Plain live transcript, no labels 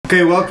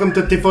Okay, welcome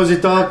to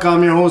Tifosi Talk.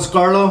 I'm your host,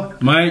 Carlo.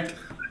 Mike.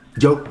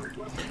 Joe.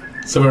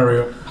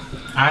 Samario.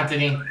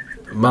 Anthony.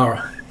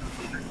 Mara.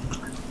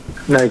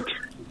 Night.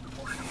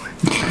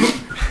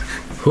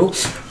 Who?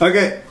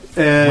 Okay,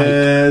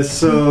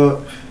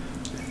 so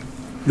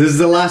this is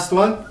the last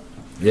one.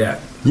 Yeah.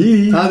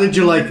 How did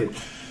you like it?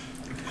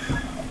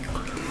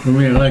 I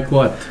mean, like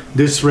what?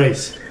 This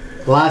race,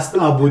 last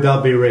Abu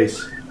Dhabi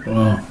race.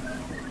 Oh.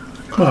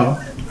 Well,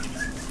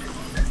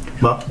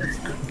 Well,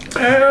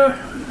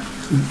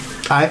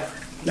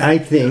 I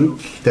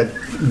think that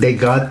they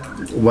got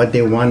what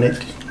they wanted.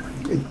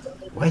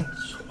 What?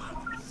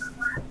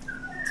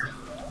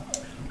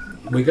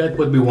 We got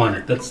what we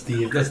wanted. That's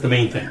the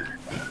main thing.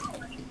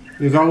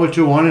 You got what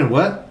you wanted.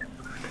 What?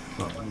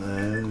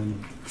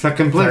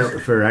 Second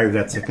place. Ferrari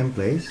got second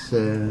place.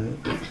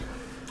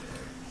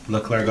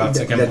 Leclerc got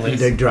second place.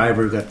 The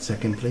driver got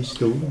second place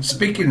too.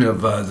 Speaking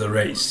of the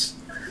race,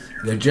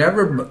 did you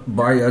ever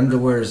buy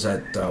underwears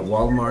at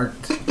Walmart?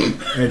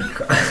 And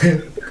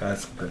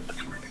Costco?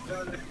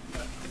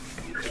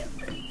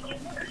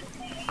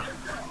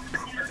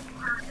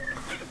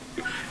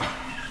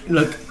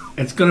 look,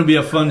 it's going to be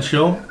a fun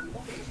show.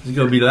 There's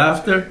going to be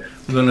laughter.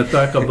 We're going to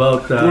talk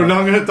about... We're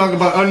not going to talk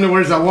about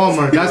underwears at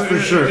Walmart. That's for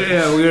sure.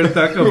 Yeah, we're going to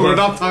talk We're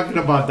about... not talking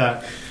about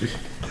that.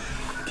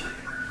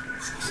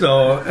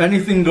 So,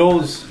 anything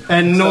goes.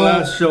 And It's no the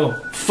last show.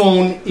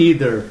 phone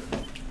either.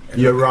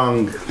 You're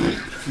wrong.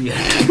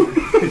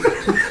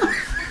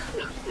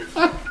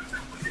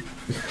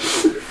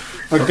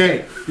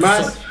 Okay,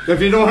 Mas, if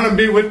you don't want to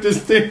be with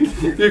this thing,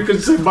 you can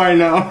say bye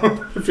now.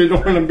 If you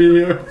don't want to be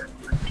here.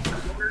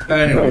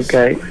 Anyways.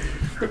 Okay.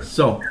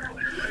 So,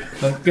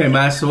 okay,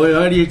 Master,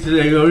 what do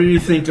you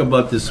think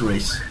about this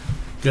race?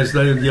 Because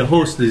the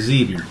host is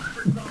eating.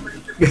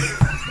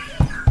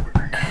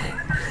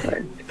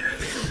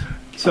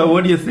 So,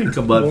 what do you think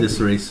about this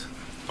race?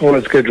 Well,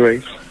 it's a good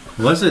race.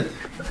 Was it?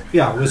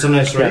 Yeah, it was a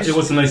nice race. It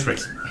was a nice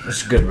race.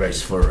 It's a good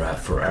race for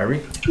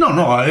Ferrari. No,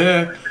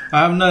 I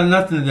have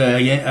nothing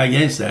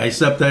against that,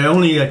 except I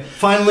only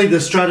Finally,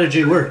 the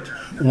strategy worked.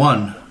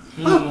 one.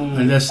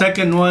 And the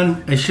second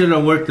one, it should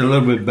have worked a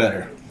little bit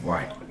better.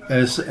 Why?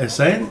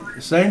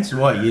 Sainz,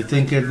 what? You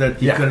think that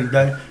he Yeah. could have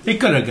done? He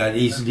could have got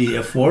easily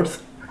a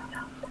fourth.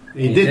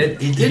 He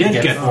did. He did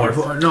get fourth.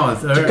 No, a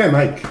third. Okay,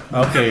 Mike.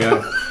 Okay,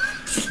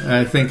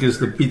 I think it's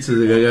the pizza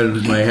that I got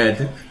in my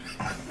head.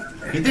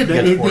 He did He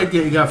get fourth.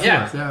 did, he got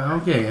Yeah. fourth. Yeah,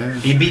 okay.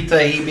 He beat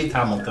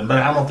Hamilton, but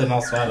Hamilton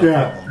also had a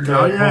problem.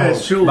 Oh, yeah,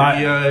 it's true. But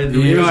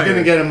He was going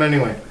to get him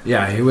anyway.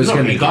 Yeah, he was No,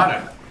 going to he got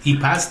him. He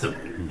passed him.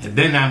 And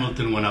then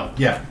Hamilton went out.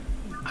 Yeah.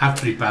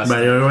 After he passed But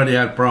he him. already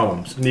had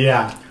problems.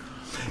 Yeah.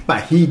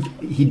 But he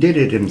did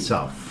it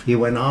himself. He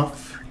went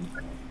off.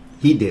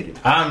 He did it.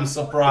 I'm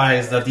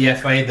surprised that the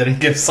FIA didn't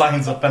give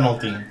Sainz a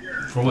penalty.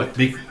 For what?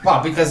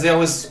 Well, because they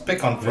always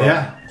pick on Ferrari.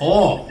 Yeah.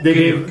 Oh. They okay,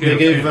 gave. okay, They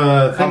okay. gave.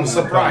 I'm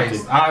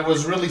surprised. I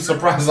was really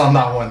surprised on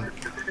that one.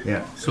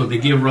 Yeah. So they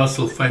gave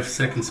Russell 5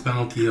 seconds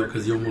penalty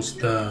because he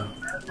almost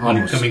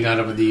Almost. coming out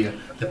of the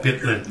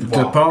pit lane.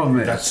 The problem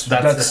is That's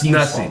that's the team's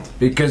nothing fault.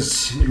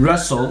 because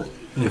Russell,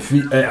 if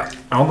he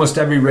almost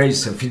every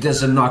race, if he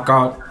doesn't knock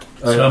out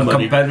a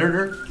Somebody.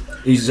 competitor,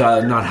 he's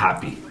not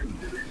happy.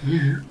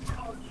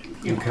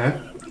 Okay.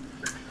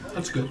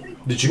 That's good.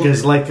 Did you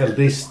guys like at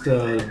least?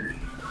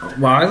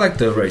 Well, I like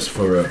the race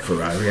for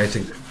Ferrari. I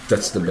think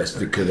that's the best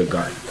they could have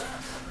got.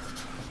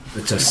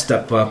 It's a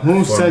step up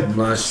Who from said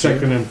last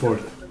second year. and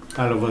fourth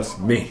out of us?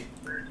 Me.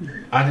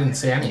 I didn't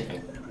say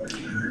anything.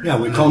 Yeah,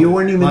 we called. You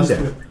weren't even last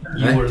there. week.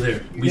 You Eh? were there.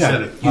 We Yeah.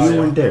 said it. You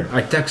weren't there.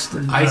 I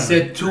texted. I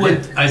said 2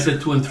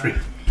 and 3.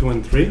 2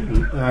 and 3.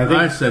 I I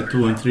think. said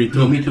 2 and 3 No,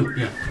 too. me too.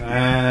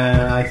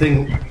 Yeah. I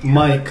think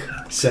Mike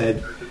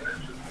said.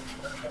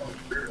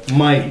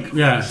 Mike.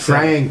 Yeah.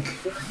 Frank.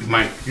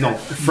 Mike. No,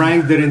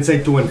 Frank didn't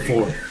say 2 and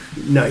 4.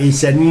 No, he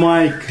said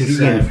Mike 3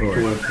 said and 4.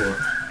 2 and 4.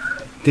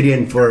 3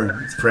 and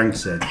 4. Frank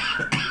said.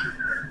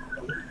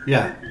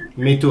 Yeah,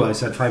 me too. I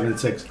said 5 and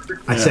 6.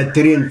 I said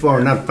 3 and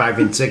 4, not 5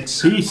 and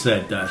 6. He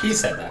said that. He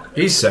said that.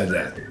 He said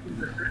that.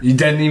 He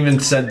didn't even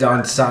said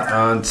on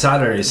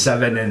Saturday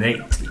 7 and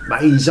 8.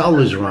 But he's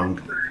always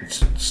wrong.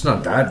 It's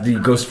not that. He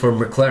goes for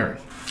McLaren.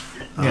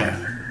 Yeah.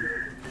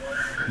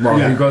 Well,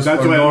 Yeah, he goes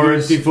that's for why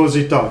Norris,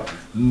 Tifosi Talk.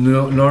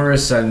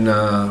 Norris and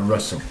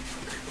Russell.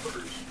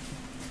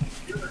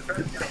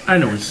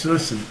 Anyways,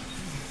 listen.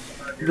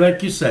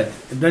 Like you said,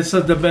 that's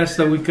not the best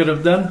that we could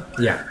have done.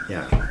 Yeah.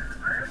 Yeah.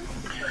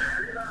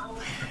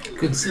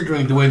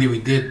 Considering the way that we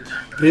did.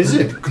 Is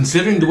it?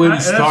 Considering the way we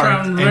That's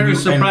started. I'm very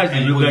surprised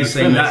that you the way guys we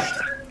say finished.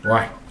 that.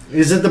 Why?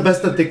 Is it the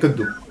best that they could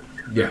do?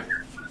 Yeah.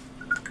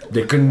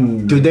 They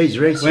couldn't Today's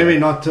race. Maybe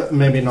not.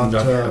 Maybe not.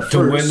 to first.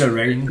 win the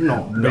race.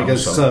 No,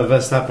 because so.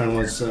 Verstappen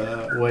was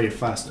way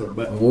faster.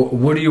 But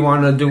What do you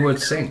want to do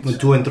with Saints?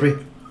 2 and 3.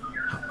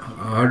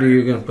 How are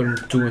you going to put him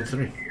 2 and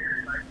 3?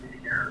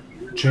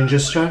 Change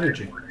his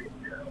strategy.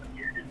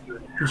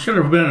 We should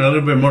have been a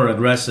little bit more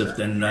aggressive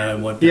than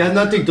what. He had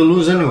nothing to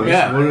lose anyways.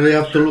 Yeah. What do they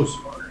have to lose?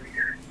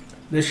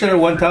 They should have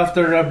went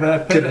after Could have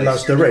lost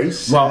Perez. the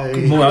race. Well,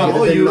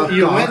 No, They you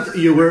knocked off.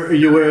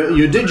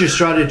 you did your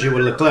strategy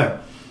with Leclerc.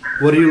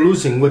 What are you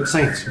losing with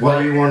Sainz?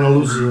 Why do you want to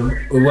lose?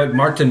 what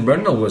Martin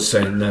Brundle was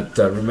saying that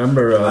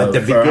remember At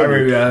the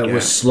Ferrari beginning,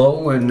 was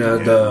slow and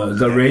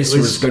the race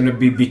was going to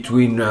be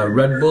between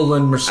Red Bull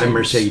and Mercedes. And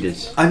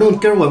Mercedes. I don't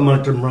care what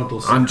Martin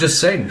Brundle says. I'm just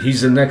saying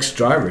he's the next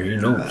driver. He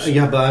knows.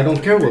 Yeah, but I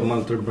don't care what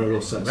Martin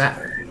Brundle says.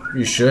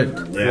 You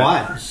should,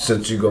 Why?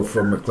 since you go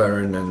for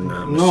McLaren and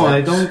Mercedes. No,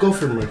 I don't go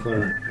for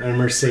McLaren and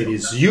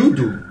Mercedes. You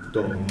do,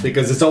 though,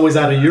 because it's always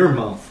out of your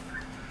mouth.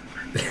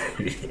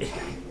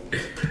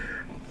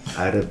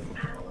 Out of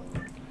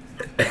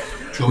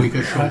Joey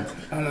Cashon.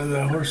 Out of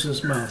the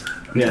horse's mouth.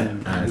 Yeah,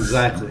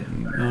 exactly.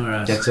 All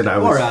right. that's what I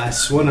Or was.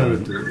 ass, one of the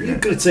two. You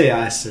could say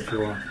ass if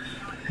you want.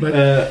 But-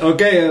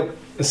 Okay,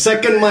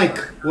 second mic.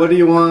 What do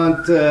you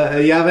want?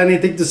 You have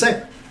anything to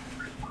say?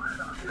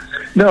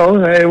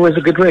 No, it was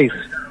a good race.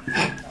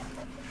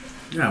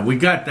 Yeah, we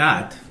got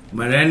that.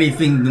 But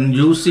anything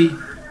juicy?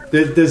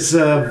 Does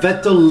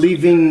Vettel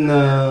leaving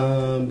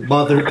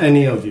bother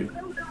any of you?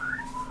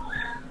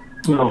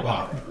 No.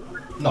 Wow.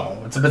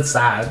 No, it's a bit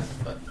sad,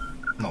 but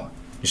no.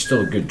 You're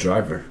still a good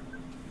driver.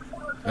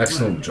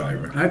 Excellent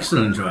driver.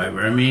 Excellent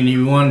driver. I mean,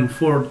 he won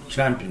 4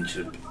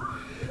 championships.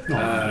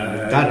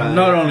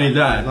 Not only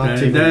that, not and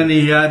even- then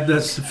he had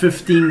this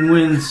 15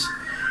 wins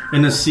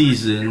in a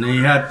season. He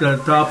had the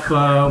top,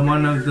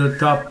 one of the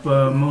top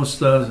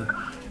most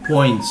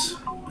points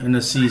in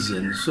a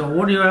season. So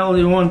what do you hell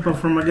you want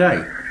from a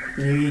guy?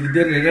 He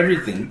did it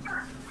everything.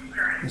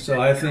 So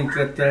I think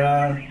that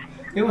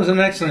he was an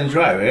excellent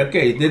driver.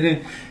 Okay,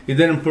 he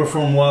didn't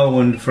perform well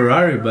in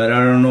Ferrari, but I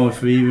don't know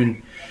if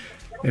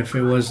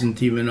it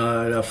wasn't even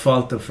a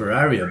fault of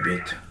Ferrari a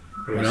bit.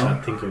 You know? I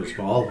think it was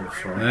all their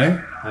fault. Eh?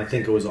 I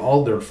think it was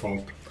all their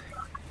fault.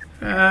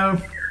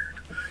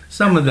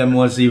 Some of them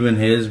was even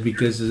his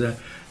because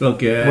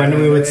look, When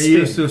we would he spin.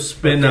 used to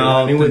spin Okay, out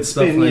when he would and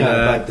stuff spin, like yeah,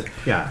 that. but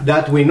Yeah.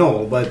 that we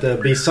know. But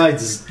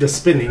besides the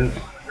spinning,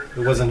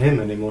 it wasn't him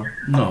anymore.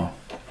 No.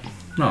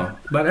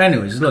 But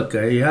anyways, look,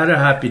 he had a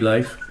happy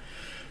life.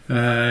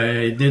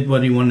 He did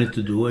what he wanted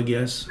to do, I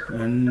guess,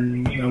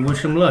 and I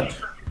wish him luck,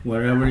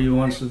 whatever he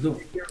wants to do.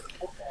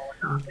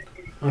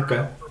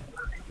 Okay.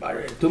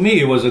 To me,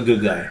 he was a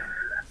good guy.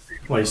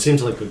 Well, he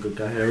seems like a good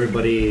guy.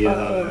 Everybody.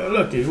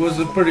 Look, he was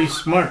pretty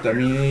smart. I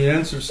mean, he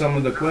answered some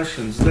of the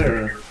questions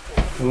there.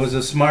 He was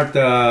a smart.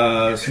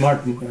 Doesn't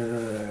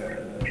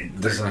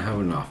have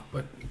enough,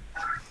 but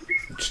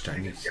it's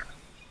Chinese.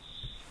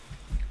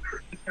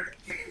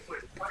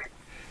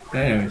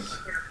 Anyways.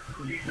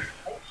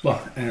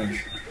 Well, anyways.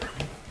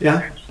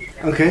 Yeah.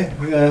 Okay.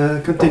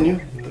 Continue.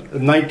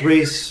 Night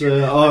race.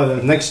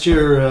 Next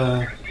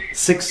year,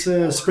 6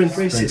 sprint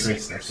races.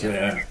 Sprint races,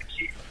 Yeah.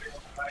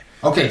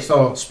 Okay,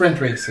 so sprint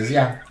races,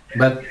 yeah.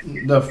 But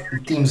the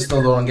teams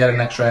still don't get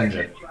an extra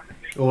engine.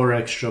 Or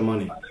extra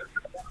money.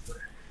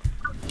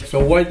 So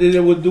why did they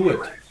would do it?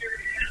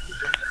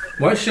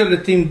 Why should a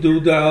team do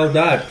all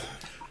that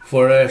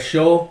for a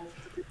show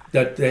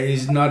that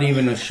is not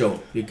even a show?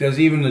 Because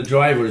even the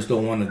drivers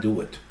don't want to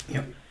do it.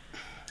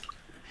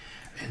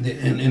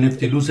 And if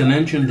they lose an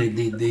engine, they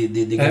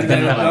get And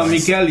penalized.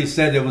 Michele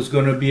said it was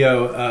going to be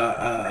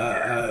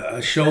a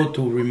show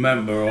to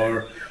remember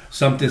or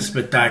something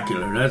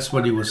spectacular. That's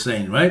what he was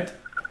saying, right?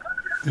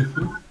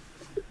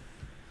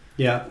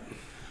 Yeah.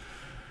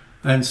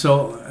 And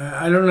so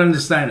I don't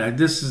understand.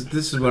 This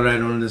is what I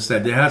don't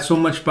understand. They had so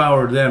much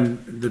power.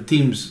 The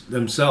teams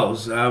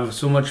themselves have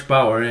so much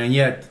power, and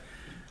yet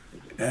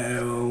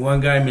one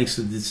guy makes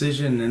a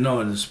decision, and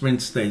no, the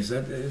sprint stays.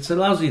 It's a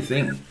lousy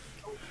thing.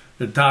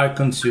 The time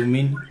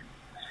consuming,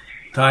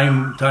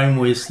 time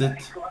wasted.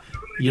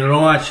 You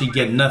don't actually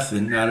get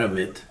nothing out of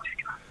it.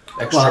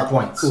 Extra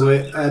points.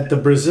 At the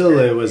Brazil,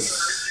 it was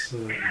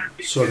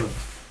sort of.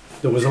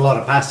 There was a lot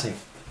of passing.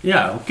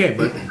 Yeah, okay,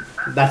 but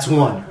That's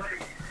one.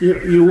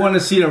 you want to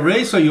see a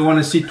race or you want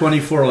to see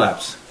 24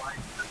 laps?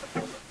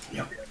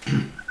 Yeah.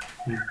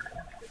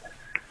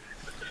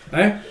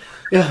 Eh?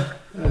 Yeah.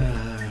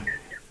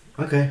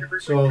 Okay.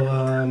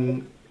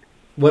 So,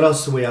 what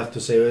else do we have to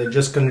say?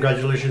 Just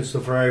congratulations to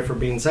Ferrari for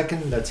being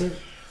second. That's it.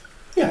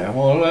 Yeah,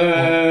 well,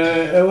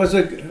 it was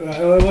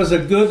a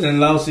good and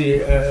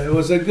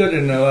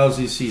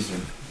lousy season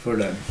for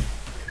them.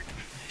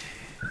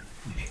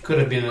 It could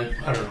have been,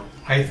 I don't know.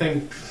 I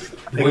think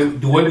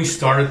the way we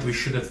started, we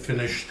should have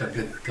finished a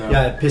bit.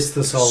 Yeah, it pissed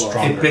us all off.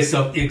 It pissed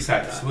off,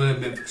 exactly. So a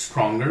bit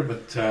stronger,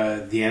 but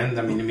the end,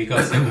 I mean, we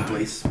got second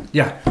place.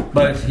 Yeah,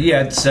 but he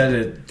had said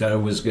it that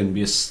it was going to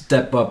be a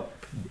step up.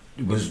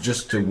 It was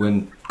just to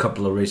win a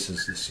couple of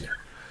races this year.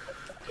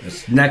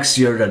 It's next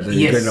year that they're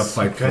Yes, going to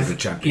fight for the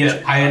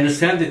championship. Yeah, I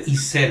understand that he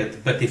said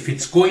it, but if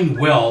it's going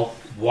well,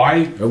 why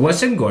It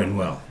wasn't going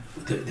well.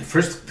 the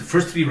first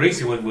 3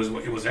 races it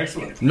was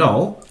excellent.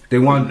 No, they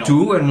won No.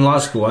 2 and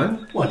lost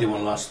 1. Well, they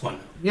won last one.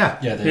 Yeah,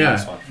 Yeah, they Yeah.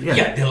 lost one.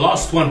 Yeah, they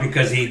lost one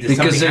because because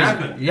something they-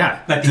 happened. yeah,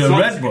 But the it's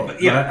not- Red Bull.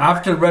 but yeah.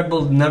 After Red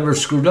Bull never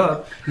screwed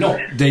up, No,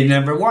 they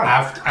never won.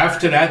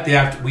 after that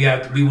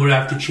we would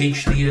have to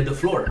change the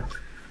floor,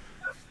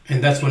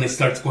 and that's when it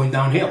starts going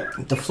downhill.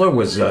 The floor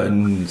was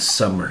in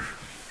summer.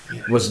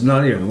 Was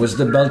not even. Was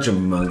the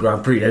Belgium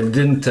Grand Prix? It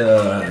didn't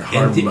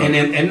harm.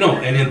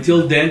 And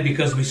until then,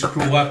 because we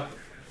screw up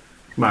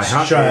My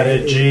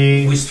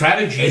Strategy. with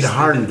strategies. It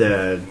harmed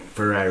the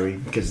Ferrari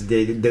because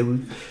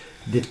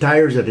the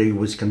tires that he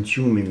was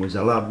consuming was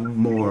a lot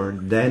more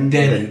than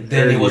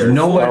it was.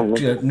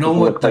 earlier. Know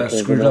what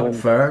screwed up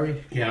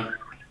Ferrari? Yeah.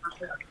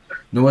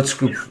 Know what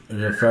screwed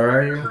the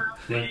Ferrari?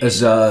 Yeah. Is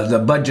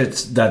the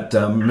budgets that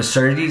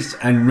Mercedes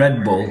and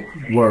Red Bull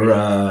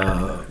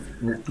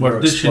were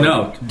dishing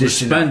out,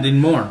 dishing spending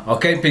more.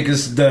 Okay,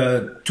 because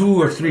the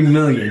 2 or 3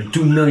 million,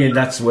 2 million,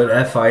 that's what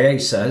FIA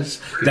says,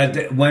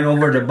 that went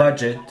over the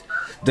budget.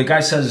 The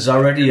guy says it's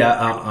already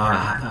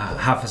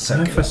half a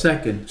second. Half a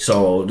second.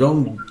 So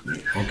don't.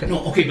 Okay.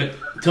 No, okay, but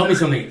tell me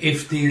something.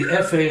 If the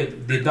FIA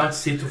did not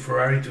say to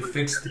Ferrari to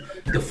fix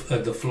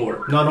the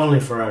floor, Not only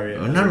Ferrari.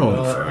 Not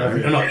only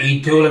Ferrari. no,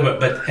 he told him,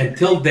 but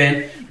until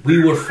then we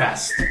were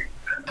fast.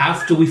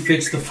 After we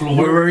fixed the We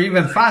floor, were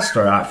even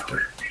faster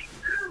after.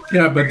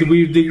 Yeah, but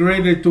we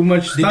degraded too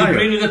much they tire.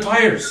 degraded the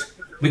tires.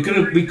 We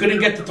couldn't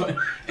get the tire.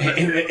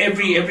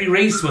 Every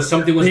race was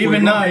something was Even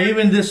going now, wrong.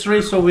 even this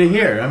race over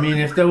here. I mean,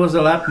 if there was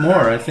a lap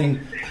more, I think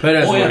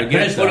Perez Oh would yeah, have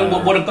Perez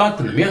would have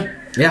gotten them. Yeah.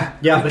 Yeah.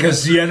 Yeah,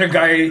 Because the other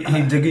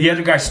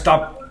guy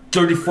stopped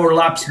 34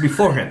 laps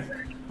before him,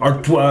 or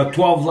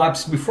 12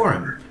 laps before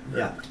him.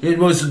 Yeah.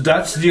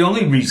 That's the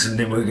only reason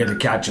they were going to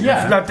catch him.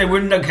 Yeah. If not, they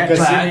wouldn't have catch him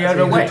Because any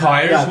other The way.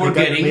 tires were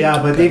getting.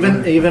 Yeah, but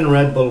even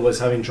Red Bull was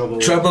having trouble.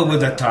 Trouble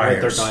with the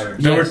tires. With their tires.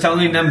 They were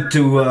telling them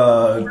to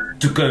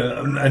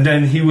and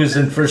then he was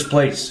in first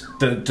place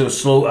to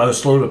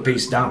slow the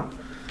pace down,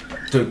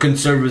 to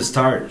conserve his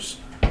tires,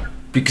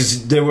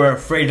 because they were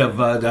afraid of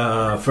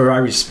the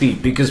Ferrari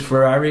speed. Because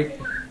Ferrari,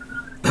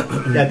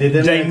 Yeah,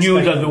 they knew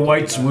expect that the them to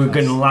whites be were that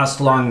going to fast.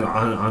 last long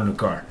on the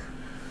car.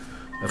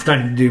 If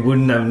not, they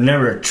wouldn't have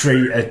never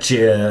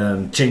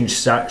changed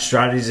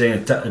strategies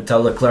and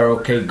tell Leclerc,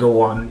 okay,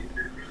 go on.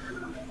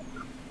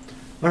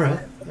 All right.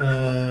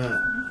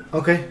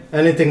 Okay.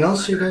 Anything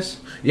else, you guys?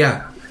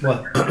 Yeah,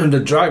 What? the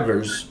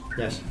drivers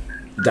Yes.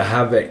 that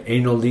have an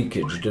anal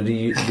leakage, do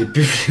they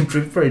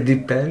prefer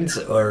Depends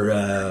or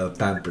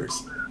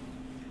Pampers?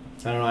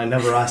 I don't know. I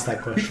never asked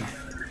that question.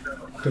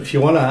 If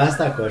you want to ask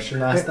that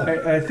question, ask that.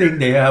 I think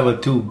they have a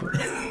tube.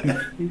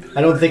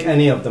 I don't think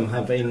any of them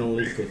have anal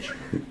leakage.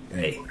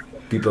 Hey,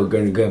 people are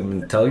going to come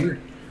and tell you.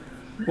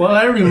 Well,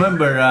 I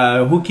remember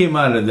who came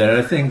out of there.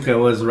 I think it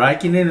was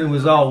Raikkonen. It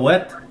was all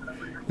wet.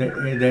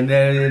 Then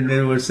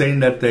they were saying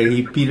that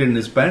he peed in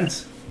his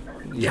pants.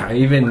 Yeah,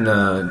 even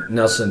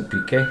Nelson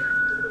Piquet.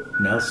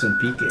 Nelson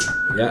Piquet.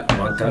 Yeah, a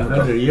long time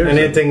 100 ago. years.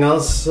 Anything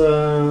else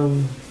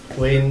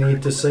we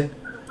need to say?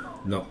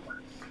 No.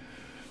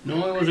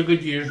 No, it was a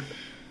good year.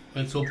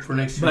 Let's hope for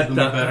next year But it's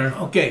gonna be better.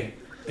 okay,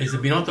 Is the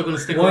Binotto gonna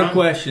stick one around?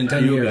 question to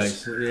 10 you years.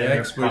 guys, the 10 years.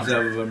 experts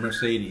of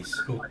Mercedes.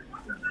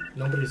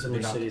 Nobody's a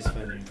Mercedes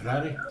fan here.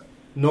 Ferrari?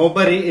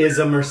 Nobody is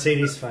a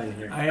Mercedes fan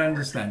here. I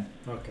understand.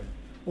 Okay.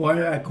 Well,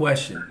 a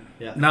question.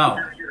 Yeah. Now,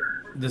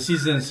 the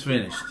season is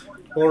finished.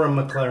 Or a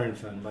McLaren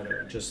fan, by the way,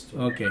 just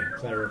to Okay.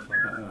 clarify.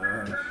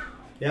 Uh,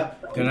 Yeah.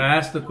 can I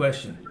ask the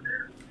question?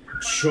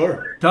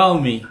 Sure. Tell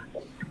me,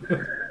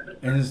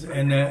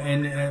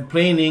 in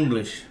plain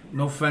English,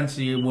 no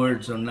fancy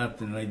words or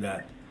nothing like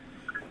that.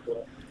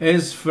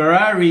 Is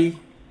Ferrari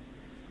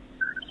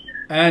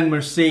and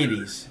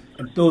Mercedes,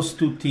 those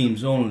two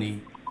teams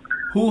only,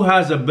 who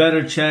has a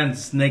better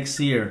chance next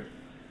year?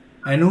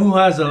 And who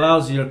has a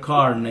lousier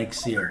car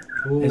next year?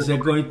 Is it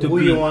going to who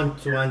be you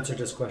want to answer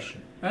this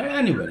question?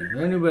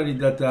 anybody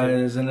that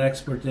is an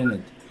expert in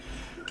it?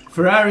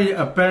 Ferrari,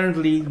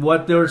 apparently,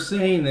 what they're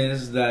saying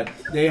is that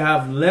they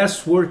have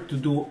less work to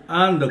do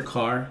on the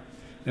car,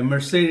 and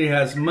Mercedes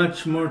has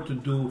much more to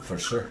do For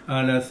sure.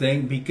 on a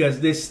thing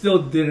because they still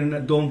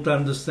don't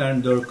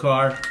understand their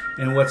car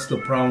and what's the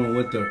problem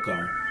with their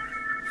car.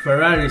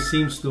 Ferrari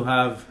seems to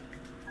have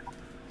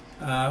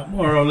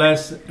more or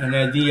less an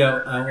idea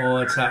of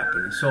what's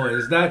happening. So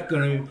is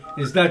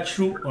that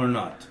true or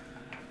not?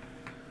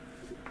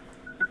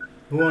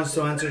 Who wants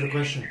to answer the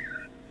question?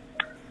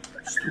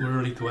 It's too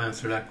early to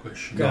answer that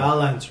question. Okay,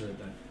 I'll answer it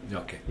then.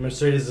 Okay.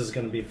 Mercedes is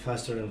going to be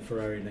faster than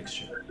Ferrari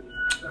next year.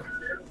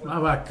 Ma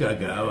va a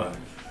cagare, va.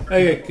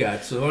 Che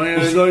cazzo?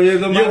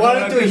 You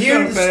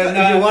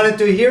wanted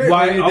to hear it?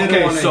 Why? Or you didn't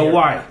Okay, wanna so hear it?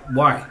 why?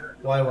 Why?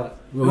 Why what?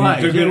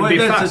 Why? They're gonna be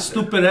That's a faster.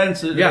 stupid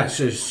answer. Yeah,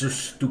 so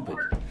stupid.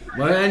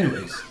 Well,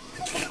 anyways.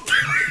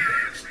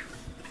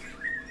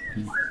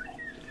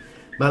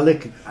 But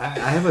look, I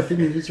have a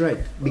feeling he's right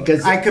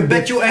because I could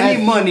bet you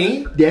any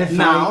money the FI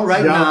now,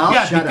 right no, now.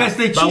 Yeah, shut because up.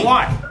 they But cheat.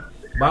 why?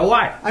 But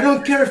why? I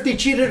don't care if they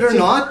cheated or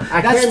not. I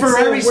That's can't say a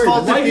Ferrari's word.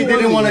 fault Why if they you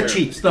didn't want want to to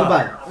cheat. Stop. Too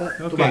bad.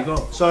 Too Okay, bad. go.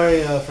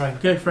 Sorry, Frank.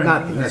 Okay, Frank.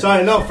 Nothing.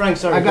 Sorry, no, Frank.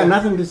 Sorry. I got Go.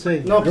 nothing to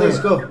say. No, please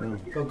ahead.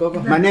 go. Go.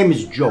 My name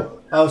is Joe.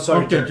 Oh,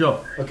 sorry. Okay,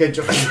 Joe. Okay,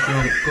 Joe.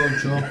 Go,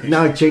 Joe.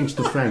 Now I changed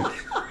to Frank.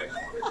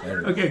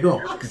 Okay, go.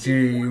 Because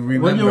you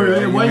remember. When you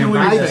were- when you were-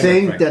 I say,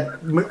 think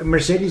that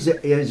Mercedes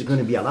is going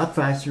to be a lot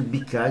faster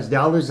because they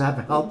always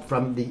have help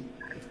from the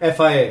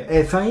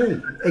FIA.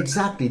 FIA,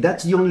 exactly.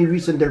 That's the only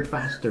reason they're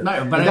faster.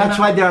 No, but And that's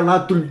why they're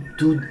allowed to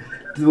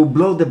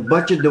blow the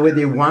budget the way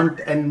they want,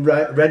 and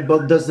Red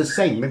Bull does the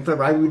same. And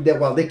Ferrari,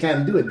 they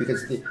can't do it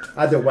because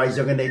otherwise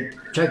they're going to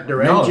check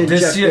their No, engine.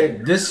 this check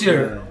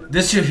year,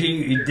 they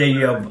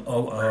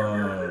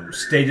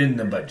stayed in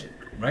the budget,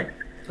 right?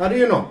 How do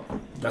you know?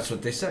 That's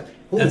what they said.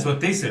 That's what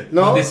they said.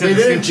 No, they said they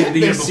the didn't same check thing the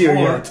year this year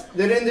before. yet.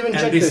 They didn't even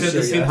And check they this said the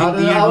year same yet. thing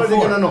the year How are they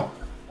before. going to know?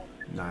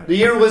 No. The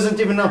year wasn't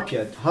even up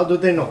yet. How do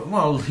they know?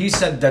 Well, he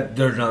said that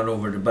they're not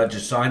over the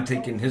budget, so I'm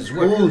taking his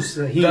word. Who's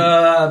he?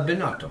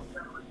 Binotto.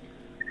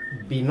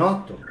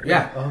 Binotto.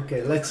 Yeah.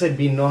 Okay, let's say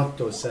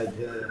Binotto said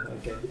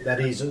that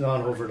he's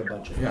not over the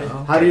budget. Yeah,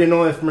 How okay. do you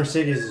know if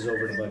Mercedes is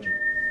over the budget?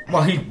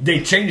 Well,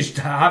 they changed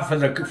half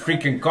of the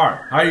freaking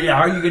car. How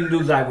are you going to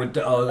do that with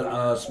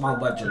a small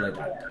budget like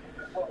that?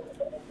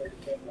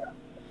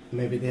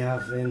 Maybe they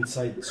have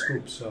inside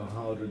scoops on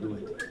how to do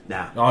it.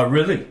 Nah, Oh,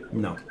 really?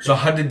 no. So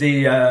how did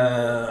they?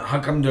 How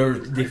come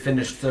they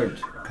finished third?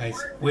 Guys,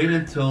 wait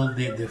until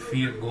the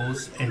FIA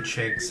goes and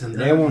checks, and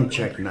They then won't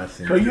check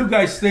nothing. So you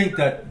guys think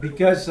that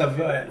because of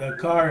the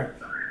car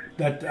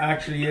that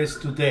actually is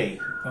today,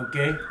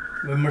 okay,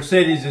 the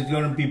Mercedes is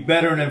going to be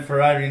better than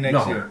Ferrari next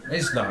No, year?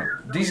 it's not.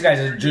 These guys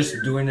are just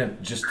doing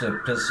it just to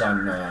piss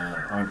on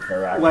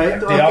Ferrari. Wait,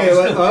 like they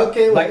always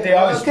do. Like they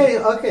always do.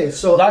 okay.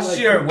 So Last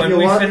year when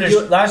we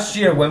finished, last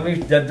year when we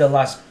did the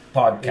last He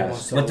wants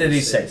podcast, to what did he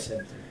always say? the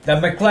same thing. That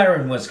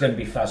McLaren was going to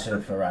be faster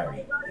than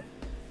Ferrari.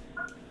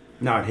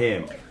 Not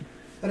him.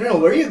 I don't know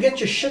where you get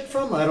your shit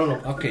from. I don't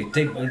know. Okay,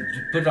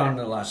 put on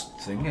the last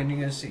thing and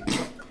you're gonna see.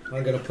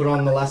 I'm gonna put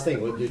on the last thing.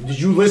 Did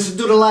you listen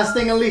to the last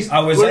thing at least?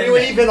 I was Were in you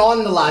it. even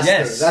on the last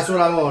Yes. thing? That's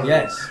what I want.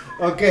 Yes.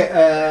 Okay.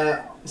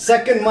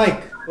 Second,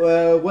 Mike.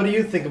 What do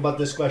you think about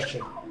this question?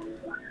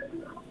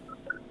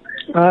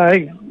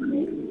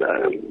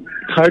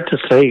 Hard to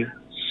say.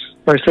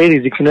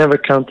 Mercedes, you can never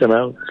count them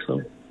out.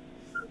 So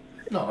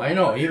No, I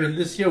know. Even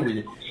this year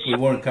we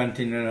weren't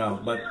counting it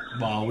out, but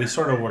Well, we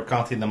sort of were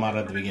counting them out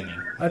at the beginning.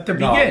 at the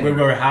No, beginning we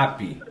were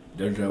happy.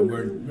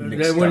 We're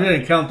mixed we up.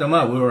 didn't count them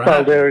out. We were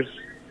well, happy.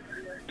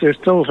 there's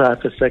still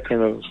half a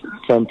second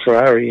from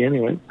Ferrari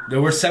anyway.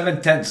 There were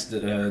 7/10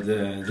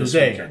 this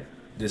Today. weekend.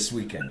 This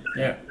weekend.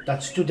 Yeah.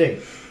 That's today.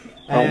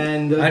 Oh.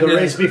 And And the the-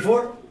 race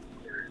before,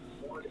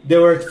 they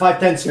were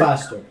 5/10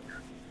 faster.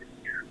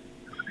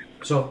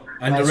 So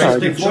And the at race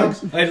certain before,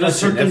 tracks- hey, at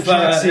listen, certain if,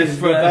 tracks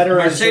if were better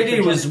at certain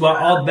Mercedes was tracks.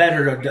 all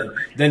better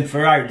than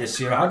Ferrari this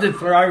year, how did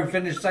Ferrari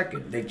finish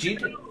second? They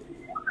cheated.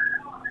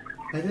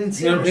 I didn't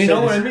say You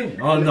know what I mean?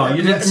 Oh no,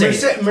 you didn't say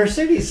it.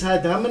 Mercedes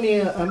had how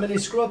many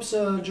screw-ups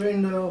during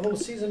the whole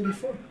season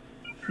before?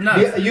 No.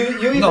 You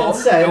even No,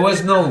 said there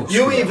was no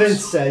You screw-ups. even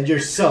said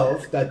yourself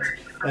that,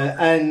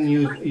 and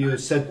you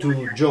said to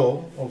Joe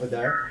over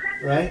there,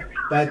 right?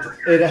 That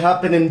it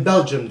happened in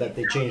Belgium that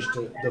they changed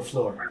the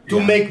floor to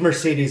Yeah. make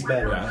Mercedes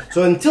better. Yeah. So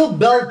until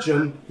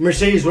Belgium,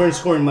 Mercedes weren't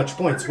scoring much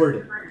points, were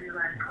they?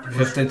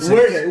 15,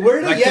 Were they?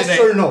 Were they? Like Yes today.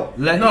 or no?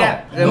 No.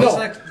 Yeah, it was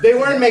No, like they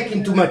weren't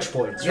making too much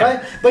points, Yeah. right?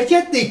 But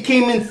yet they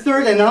came in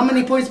third, and how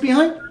many points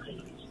behind?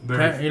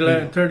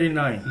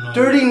 39.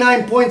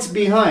 39 points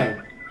behind.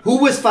 Who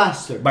was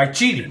faster? by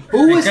cheating.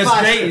 Who was Because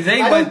faster?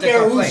 They I went don't care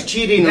to who's complain.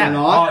 cheating Yeah. or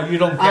not. Oh, you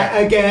don't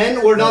care.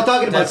 Again, we're not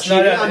talking about That's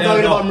cheating. not I'm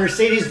talking no. about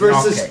Mercedes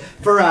versus Okay.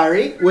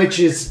 Ferrari, which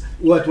is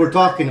what we're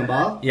talking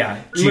about. Yeah,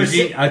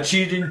 Merce- a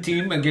cheating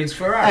team against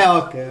Ferrari.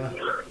 Okay.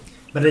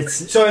 But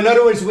it's so. In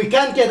other words, we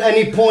can't get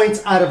any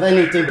points out of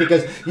anything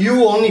because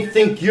you only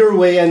think your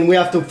way, and we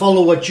have to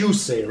follow what you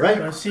say, right?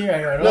 I see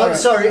a No, lot of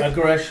sorry.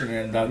 aggression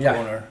in that Yeah.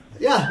 corner.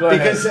 Yeah, Go ahead,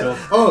 because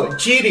Joe.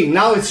 cheating.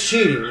 Now it's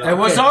cheating. It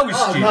was Okay. always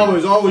cheating. Now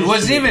it's always. It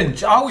was cheating.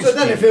 even always So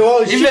then, if cheating. it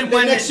was even cheating,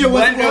 then next year,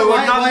 when they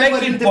were not why making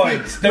wouldn't it be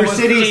points, there was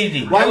Mercedes?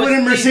 cheating. Why There was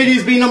wouldn't cheating.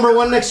 Mercedes be number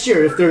one next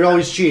year if they're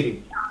always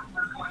cheating?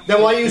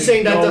 Then why are you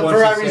saying that Joe the wants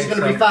to Ferrari is say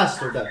going to be something.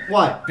 faster? Then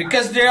why?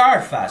 Because they are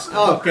faster.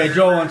 Oh, Okay,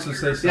 Joe wants to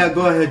say something. yeah.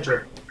 Go ahead, Joe.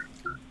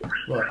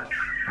 What?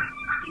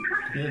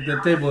 The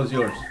table is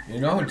yours. You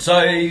know,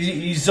 so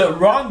he's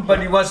wrong,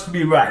 but he wants to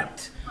be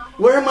right.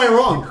 Where am I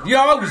wrong? You're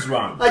always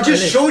wrong. I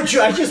just showed you.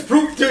 I just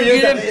proved to you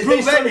You that didn't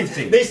prove started,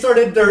 anything. They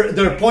started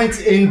their points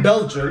in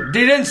Belgium.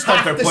 They didn't start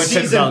half their the points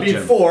in season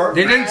Belgium. before,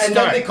 They didn't and start.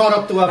 then they caught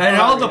up to and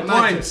all the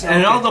Ferrari. points Imagine.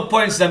 and Okay. all the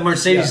points that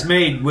Mercedes Yeah.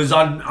 made was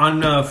on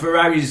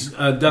Ferrari's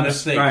dumb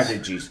Mistakes.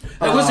 strategies.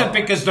 It wasn't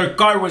because their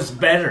car was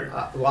better.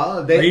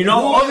 Well, they, You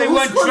know, who- only who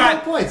one scored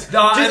track. more points. In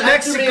Just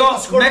activate who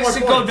scored more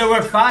Mexico, points. they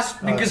were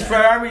fast because Okay.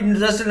 Ferrari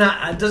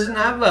doesn't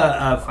have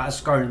a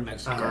fast car in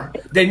Mexico.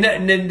 They I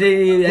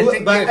Who-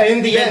 think but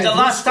in the end, the who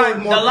last scored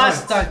time, more the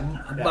last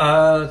points?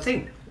 time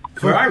thing,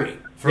 Ferrari.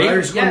 Ferrari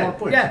They- scored yeah, more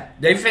points. Yeah,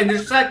 they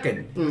finished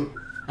second.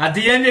 At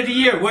the end of the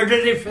year, where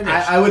did they finish?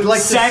 I would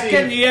like to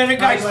second. see- The other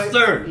guy's I like-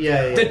 third.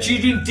 Yeah, The yeah.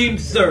 cheating team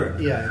third.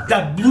 Yeah.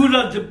 That blew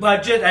up the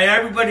budget, and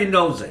everybody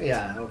knows it.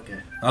 Yeah. Okay.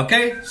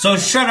 Okay, so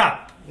shut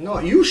up. No,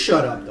 you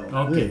shut up though.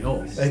 Okay.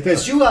 Oh.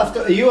 Because you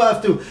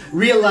have to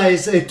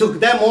realize it took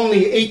them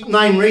only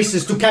 8-9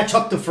 races to catch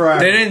up to Ferrari.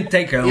 They didn't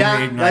take only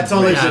Yeah, 8-9 that's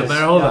all it races. Yeah, is.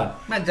 but hold Yeah. on.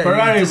 Man,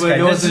 Ferrari this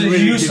guy, wasn't this is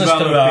really useless to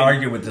developing.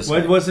 argue with this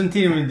guy. Wasn't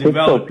even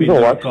developing People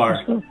their watch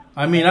car. this.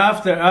 I mean,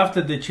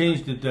 after they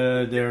changed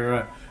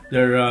their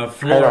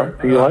floor.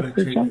 Do you watch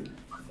this one?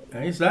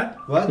 Is that?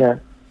 What? Yeah.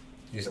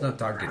 He's not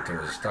talking to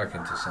us. He's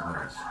talking to someone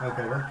else.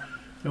 Okay. Well.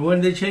 And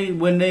when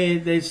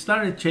they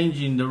started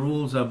changing the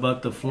rules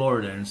about the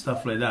floor there and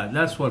stuff like that,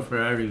 that's what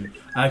Ferrari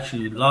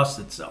actually lost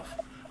itself.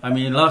 I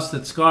mean, it lost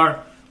its car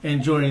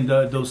and during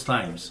those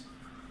times.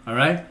 All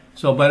right.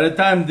 So by the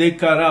time they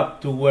caught up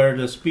to where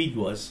the speed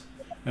was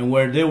and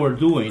where they were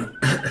doing,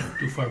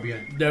 Too far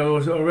behind. they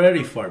was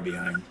already far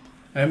behind.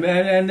 And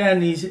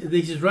then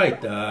he's right,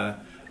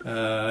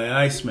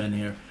 Iceman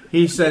here.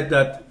 He said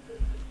that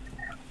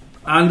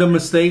on the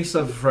mistakes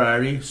of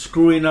Ferrari,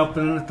 screwing up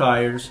in the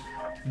tires,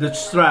 the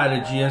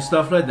strategy and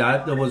stuff like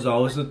that, there was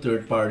always a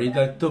third party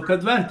that took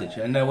advantage,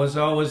 and there was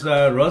always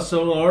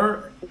Russell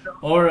or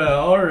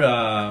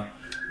the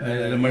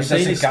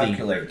Mercedes doesn't team.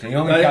 calculate. He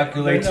only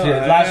calculates the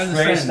I last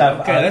understand. race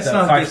Okay, at let's the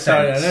not 5 get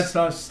started. cents. Let's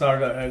not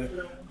start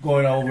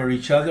going over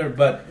each other.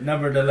 But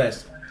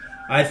nevertheless,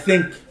 I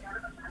think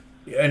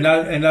in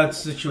that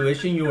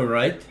situation you were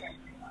right.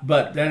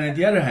 But then on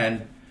the other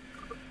hand,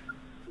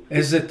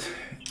 is it?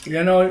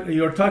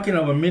 You're talking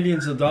about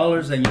millions of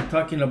dollars, and you're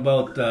talking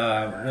about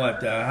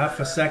half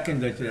a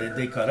second that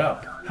they cut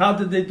up. How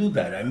did they do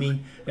that? I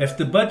mean, if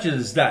the budget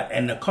is that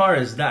and the car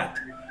is that,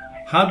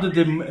 how did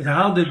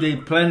they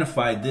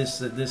planify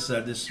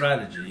this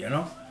strategy? You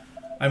know,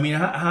 I mean,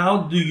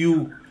 how do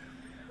you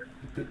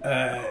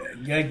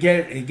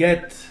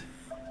get?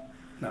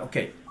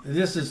 Okay,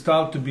 this is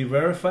thought to be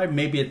verified.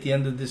 Maybe at the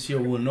end of this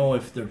year we'll know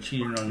if they're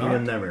cheating or not. You'll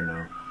never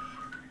know.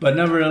 But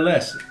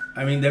nevertheless,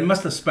 I mean, they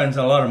must have spent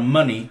a lot of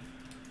money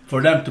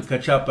for them to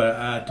catch up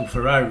to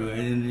Ferrari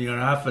in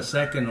half a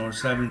second or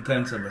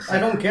 7/10 of a I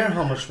second. don't care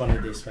how much money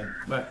they spent.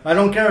 But- I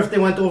don't care if they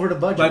went over the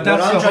budget. But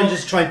that's what the I'm whole-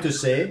 just trying to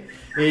say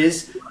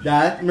is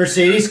that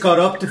Mercedes caught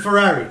up to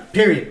Ferrari.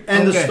 Period.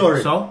 End of Okay,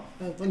 story. So,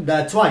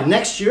 That's why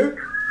next year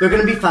they're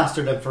going to be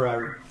faster than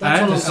Ferrari.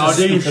 That's all I'm saying. are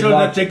they stupid sure that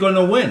logic. they're going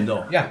to win,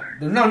 though? Yeah.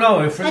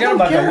 No. Forget don't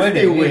about care the if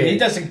they winning. win. He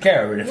doesn't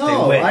care if they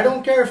No, win. I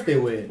don't care if they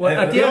win. Well,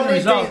 at the The end only,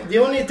 result, thing, the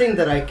only thing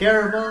that I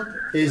care about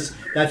is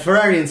that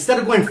Ferrari, instead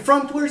of going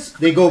frontwards,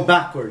 they go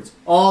backwards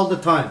all the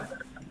time.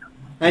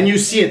 And you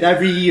see it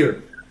every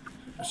year.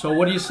 so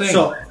what are you saying?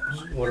 So,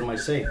 what am I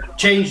saying?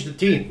 Change the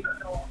team.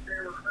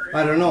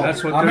 I don't know.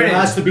 That's what How they're- many, There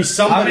has to be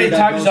somebody how many that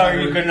times knows are how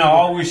you to- going to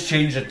always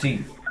change a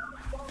team?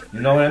 You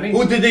know what I mean?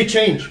 Who did they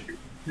change?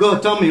 Go,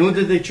 tell me, who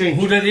did they change?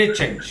 Who did it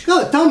change? Go,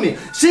 tell me.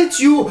 Since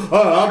you,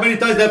 how many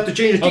times they have to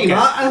change a team?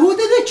 Okay. Who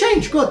did they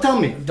change? Go, tell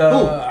me.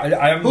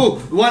 I'm- Who?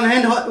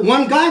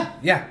 One guy?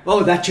 Yeah.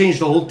 Oh, that changed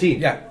the whole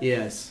team. Yeah.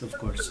 Yes, of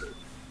course.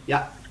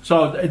 Yeah.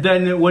 So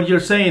then what you're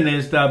saying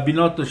is that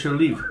Binotto should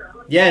leave.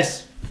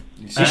 Yes.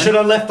 He should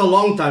have left a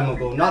long time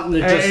ago, not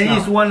just And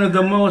he's now. one of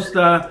the most...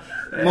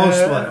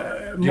 Most what?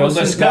 most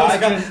oldest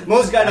intelligent-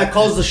 Most guy that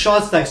calls the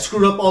shots that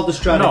screw up all the No,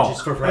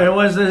 strategies for Ferrari. it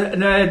was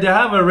they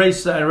have a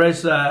race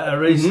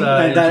And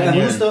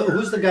engineer.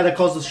 who's the guy that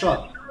calls the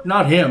shot?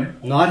 Not him.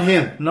 Not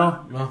him.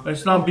 No,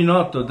 it's not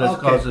Binotto that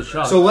calls the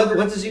shot. So what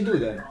does he do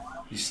then?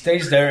 He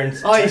stays there and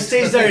Oh, he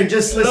stays there and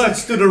just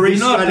listens to the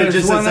race Binotto strategist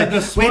is and one of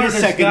the says, "Wait a smartest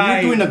second, guy."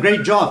 you're doing a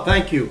great job.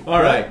 Thank you."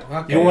 All right.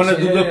 Okay, You want to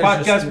so do the yeah,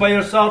 podcast just by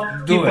yourself?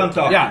 do Keep it. on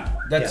talking. Yeah,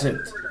 that's Yeah.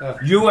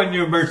 it. You and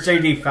your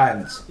Mercedes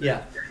fans. Yeah.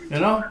 You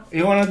know,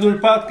 you want to do the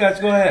podcast?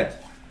 Go ahead.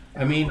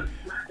 I mean,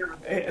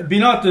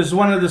 Binotto is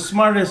one of the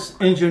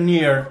smartest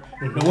engineer,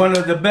 one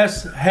of the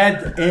best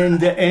head in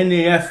the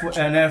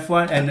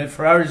F1, and if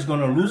Ferrari is going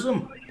to lose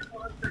him,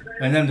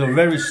 and then they're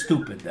very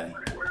stupid then.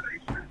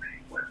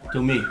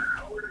 To me,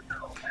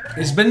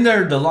 He's been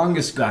there the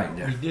longest guy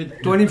there. He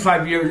did.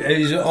 25 years.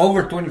 He's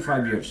over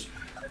 25 years.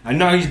 And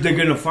now they're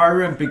going to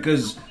fire him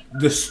because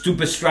the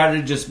stupid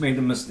strategist made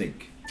a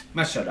mistake.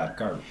 Man, shut up,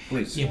 Carlo,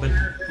 please. Yeah, but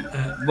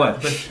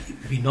What? But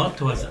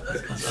Binotto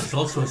is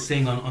also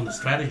saying on the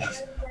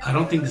strategies. I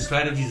don't think the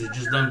strategies are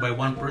just done by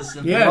one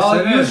person. Yes, Well,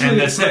 it is. usually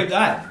And it's that's like it.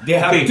 that. They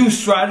have Okay. two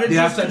strategists.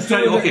 They have to and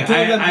study. two of Okay,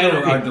 them I do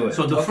okay. it.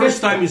 So the Okay. first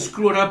time you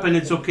screw it up and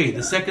it's okay.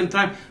 The second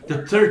time,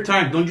 the third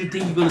time, don't you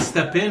think you're gonna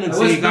step in and It say,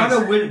 was "Hey, guys,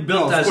 not built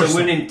No, of as course a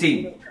not. winning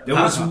team. There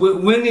was Uh-huh.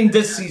 winning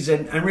this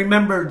season, and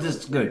remember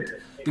this good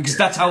because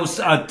that's how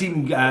a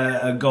team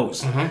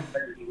goes. Uh-huh.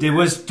 There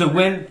was to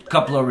win a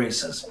couple of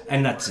races,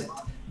 and that's it.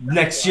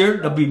 Next year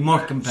they'll be more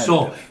competitive.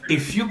 So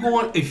if you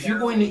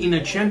go in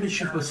a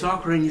championship of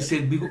soccer and you say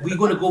we're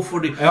going to go for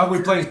the Are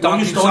we playing don't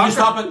you talking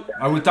stop soccer? it?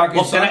 Are we talking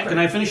Well, soccer? can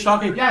I finish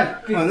talking? Yeah.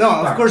 Oh, no,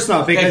 of course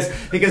not, because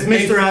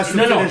Mr. has to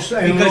finish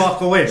and because- walk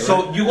away. Right?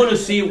 So you're gonna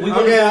see we're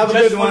Okay, have a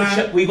gonna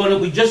good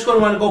one. we just gonna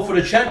want to go for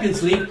the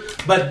Champions League,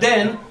 but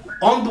then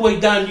on the way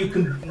down you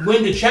can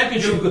win the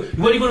championship.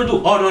 What are you gonna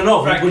do? Oh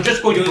no, Frank, we're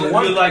just going to you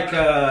one. like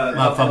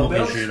Buffalo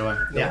Bills?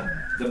 yeah.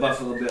 The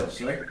Buffalo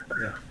Bills, right?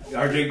 Yeah.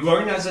 Are they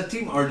growing as a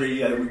team or are they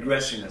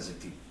regressing as a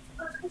team?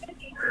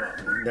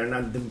 They're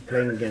not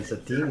playing against a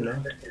team, no?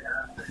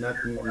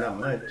 Not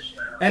much.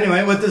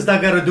 Anyway, what does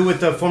that got to do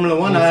with Formula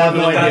One? I have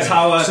no idea. That's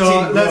how a so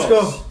team let's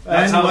grows. go.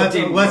 That's And how a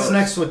team what's grows.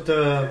 next with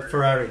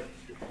Ferrari?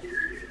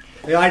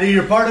 Either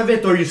you're part of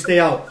it or you stay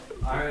out.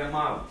 I am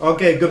out.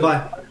 Okay,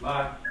 goodbye.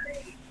 Bye.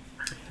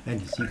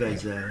 And you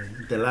guys,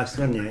 the last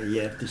one,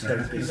 you have to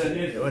start. He's an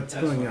idiot. What's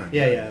That's going on?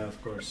 Yeah,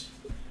 of course.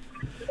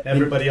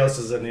 Everybody else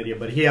is an idiot,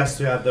 but he has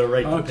to have the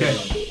right to Okay.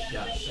 pick on it.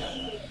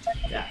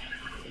 Yeah.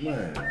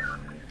 Well,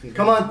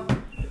 Come on.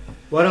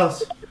 What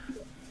else?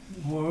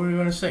 What were you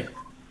gonna say?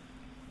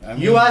 I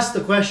mean, You asked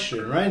the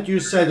question, right? You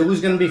said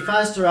who's going to be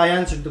faster. I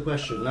answered the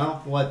question.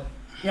 Now what?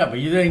 Yeah, but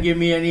you didn't give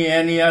me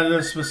any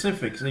other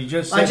specifics. You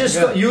just said, I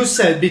just you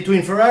said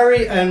between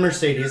Ferrari and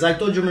Mercedes. I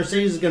told you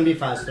Mercedes is going to be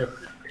faster.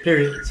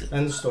 Period.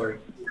 End of story.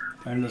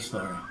 End of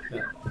story.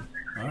 Yeah.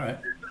 All right.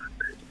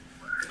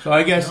 So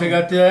I guess I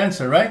got the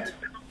answer, right?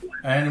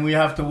 And we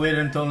have to wait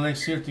until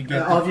next year to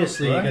get.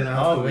 Obviously, right? you're going to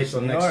have to wait till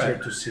Obviously, next all year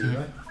right. to see,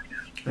 right?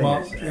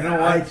 Well, you know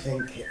I what?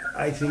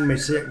 think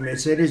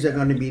Mercedes are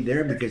going to be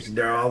there because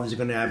they're always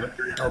going to have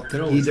help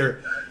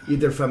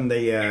either from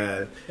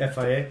the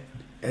FIA.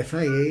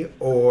 FIA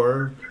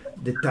or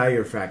the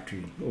tire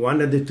factory.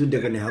 One of the two,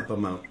 they're going to help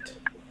them out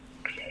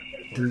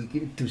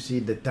to see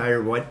the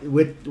tire what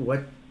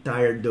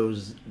tire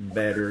does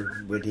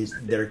better with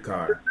their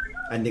car,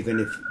 and they're going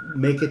to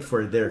make it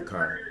for their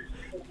car,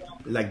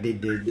 like they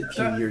did a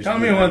few years. Tell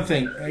me behind. one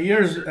thing.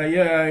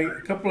 A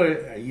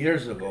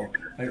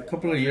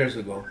couple of years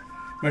ago,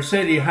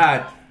 Mercedes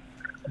had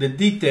the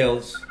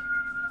details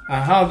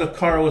on how the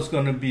car was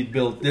going to be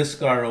built. This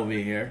car over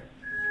here,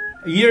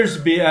 years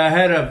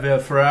ahead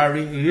of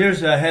Ferrari,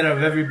 years ahead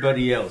of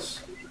everybody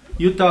else.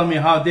 You tell me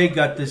how they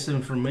got this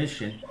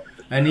information,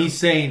 and he's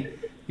saying,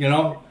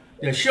 yeah,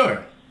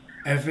 sure.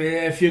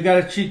 If you got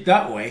to cheat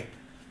that way,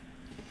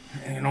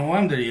 no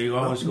wonder you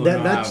always go.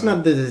 That's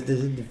not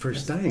the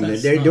first time.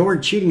 That's They not- were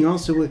cheating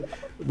also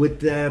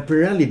with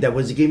Pirelli. That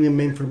was giving them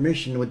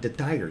information with the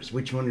tires.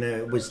 Which one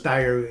was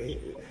tire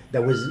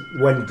that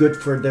went good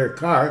for their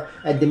car,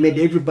 and they made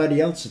everybody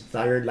else's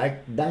tire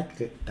like that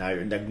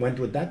tire that went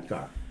with that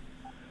car.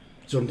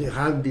 So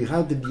how did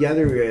the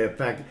other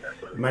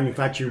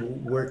manufacturer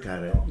work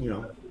at it? I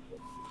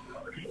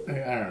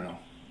don't know,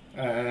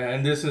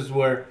 and this is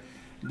where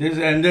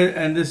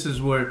this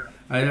is where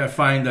I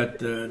find that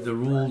the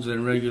rules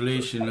and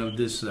regulation of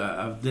this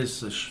how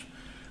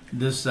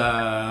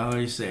do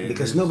you say it?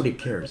 Because This- nobody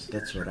cares.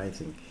 That's what I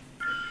think.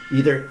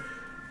 Either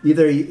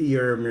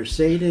you're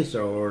Mercedes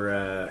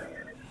or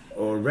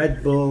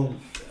Red Bull,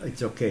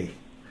 it's okay.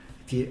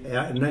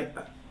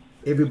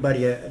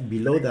 Everybody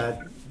below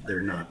that,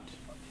 they're not.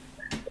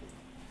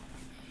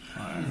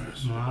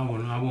 No,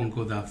 I won't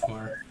go that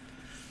far.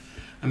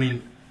 I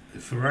mean,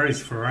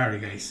 Ferrari's Ferrari,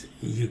 guys.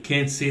 You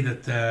can't say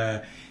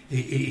that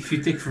if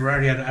you take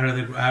Ferrari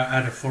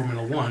out of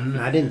Formula One.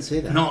 I didn't say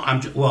that. No,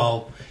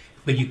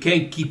 but you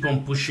can't keep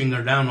on pushing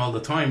her down all the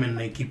time and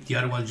they keep the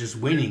other ones just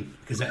winning,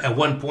 because at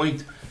one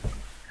point,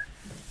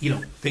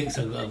 things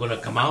are going to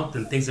come out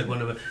and things are going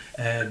to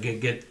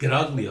get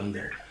ugly on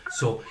there.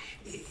 So,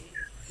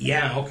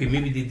 yeah, okay,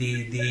 maybe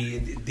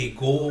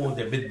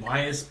they're a bit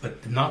biased,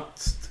 but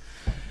not.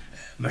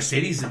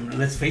 Mercedes,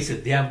 let's face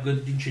it, they have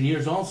good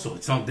engineers also.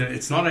 It's not a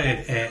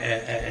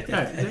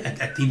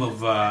team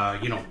of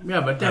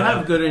Yeah, but they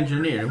have good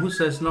engineers. Who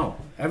says no?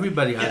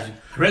 Everybody has. Yeah.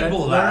 Red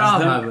Bull they has all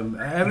them. have them.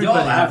 They Everybody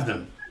all have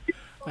them.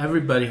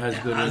 Everybody has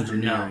good Has them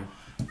engineering.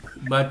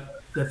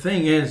 But the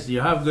thing is,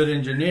 you have good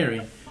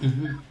engineering,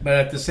 but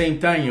at the same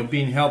time, you're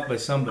being helped by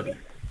somebody.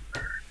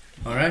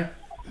 All right?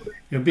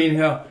 You're being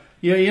helped.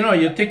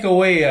 You take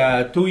away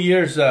 2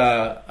 years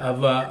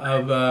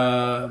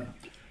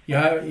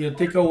you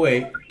take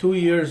away 2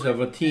 years of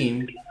a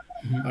team,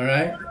 all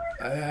right,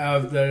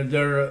 of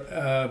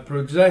their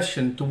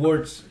progression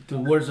towards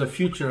the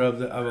future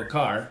of a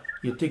car.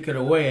 You take it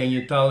away and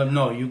you tell them,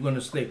 no, you're going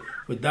to stay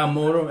with that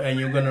motor and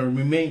you're going to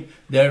remain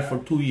there for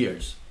 2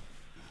 years.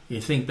 You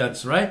think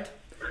that's right?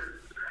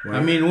 Well, I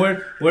mean,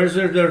 where's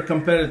they're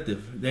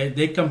competitive?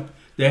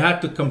 They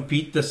had to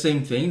compete the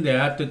same thing. They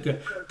had to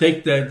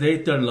take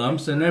their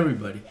lumps and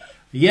everybody.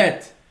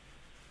 Yet,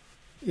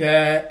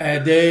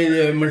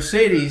 the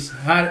Mercedes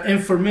had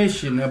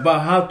information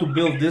about how to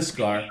build this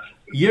car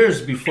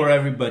years before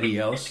everybody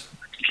else.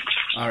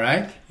 All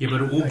right. Yeah, but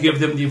who gave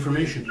them the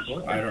information?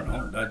 I don't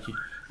know.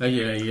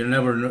 You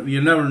never know.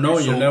 You never know.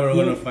 So You're never who-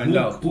 going to find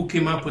out. Who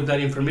came up with that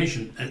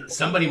information?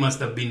 Somebody must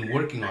have been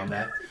working on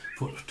that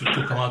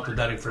to come out with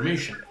that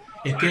information.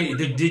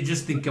 They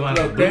just didn't come out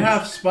of Look, the they blues.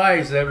 have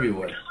spies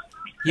everywhere.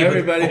 Yeah, but-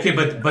 everybody, okay,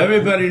 but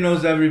everybody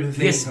knows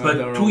everything. Yes, on but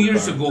their 2 own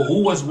years car. ago,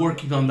 who was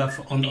working on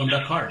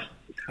that car?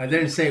 I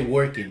didn't say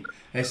working.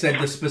 I said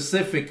the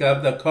specific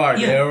of the car.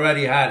 Yeah. They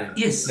already had it.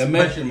 Yes, the but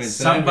measurements.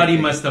 and somebody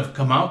everything. must have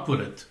come out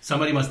with it.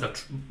 Somebody must have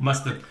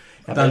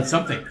done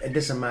something. It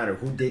doesn't matter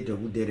who did or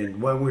who didn't.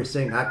 When we're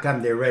saying, how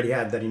come they already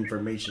had that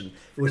information,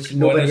 which When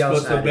nobody it's else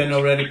supposed to have had? been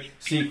already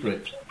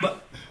secret.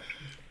 But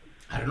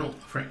I don't know,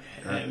 Frank.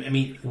 I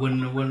mean,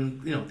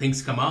 when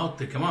things come out,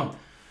 they come out.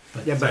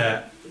 But, Yeah,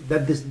 but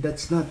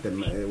that's not the.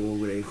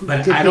 but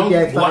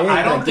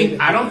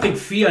I don't think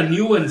FIA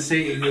knew and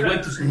say they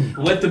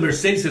went to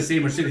Mercedes and say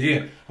Mercedes,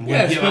 yeah, I'm going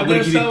Yes, to but give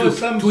there's you always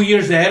some- 2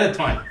 years ahead of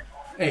time.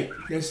 Hey,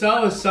 there's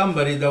always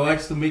somebody that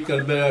wants to make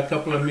a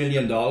couple of $1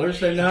 million,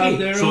 and now Okay,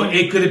 they're so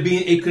it could have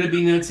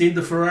been let's say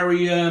the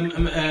Ferrari,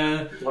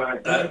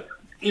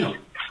 you know,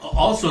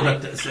 also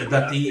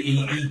that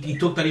he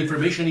took that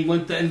information, he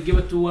went and give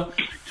it to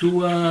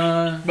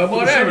But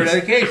whatever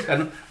Mercedes. the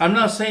case, I'm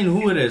not saying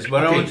who it is,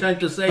 but Okay. I'm trying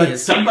to say But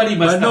is, somebody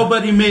must but have-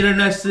 nobody made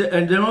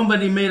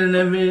an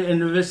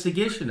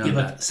investigation on Yeah,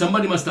 that. but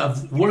somebody must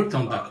have worked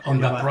on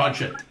that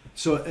project.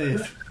 So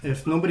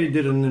if nobody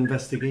did an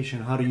investigation,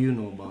 how do you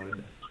know about it?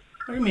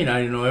 What do you mean?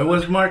 I don't know. It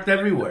was marked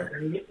everywhere.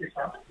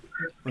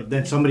 But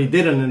then somebody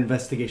did an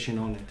investigation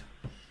on it.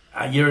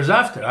 Years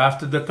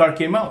after the car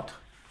came out.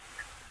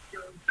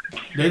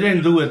 They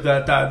didn't do it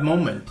at that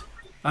moment.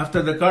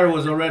 After the car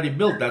was already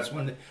built, that's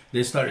when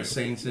they started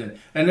saying things.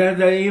 And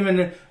then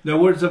even the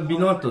words of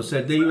Binotto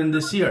said, even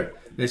this year,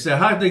 they said,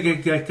 how did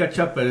they catch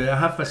up a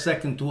half a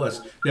second to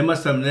us? They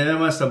must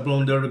have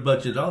blown their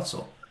budget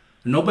also.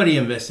 Nobody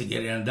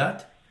investigated on that.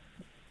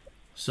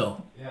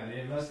 So, Yeah,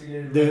 they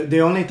investigated.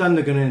 The only time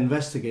they're going to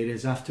investigate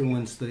is after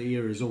once the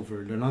year is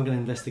over. They're not going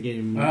to investigate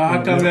him.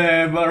 how come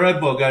the Red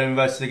Bull got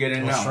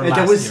investigated now? for That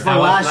last was year. for That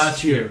was last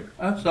last year,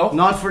 So?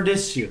 not for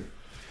this year.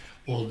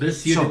 Well,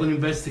 this year So- they're going to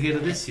investigate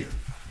it this year.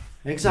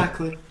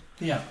 Exactly.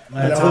 Yeah,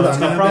 But hold on,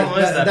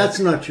 that's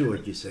not true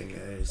what you're saying,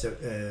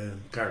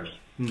 Carlo.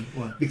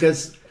 What?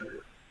 Because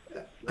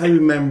I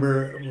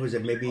remember, was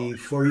it maybe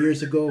 4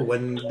 years ago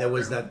when there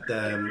was that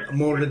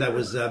motor that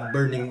was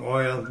burning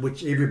oil,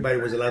 which everybody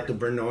was allowed to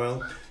burn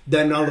oil.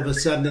 Then all of a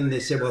sudden they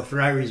said, well,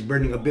 Ferrari is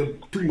burning a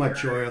bit too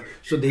much oil,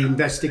 so they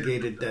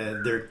investigated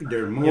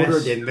their motor.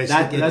 Yes, They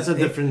investigated. that's a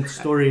different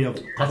story of.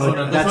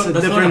 not- That's a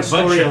that's not different a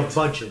story budget. of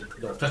budget.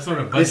 though. That's not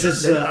a budget. This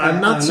is I'm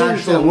not an saying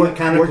actual that.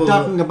 mechanical. We're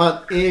talking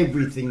about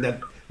everything that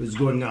was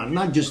going on,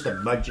 not just the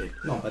budget.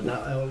 No, but now,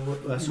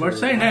 that's We're what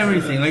saying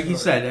everything, like you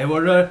said. And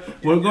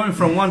we're going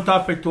from one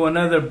topic to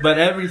another, but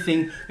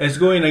everything is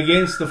going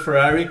against the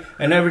Ferrari,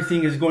 and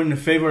everything is going in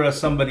favor of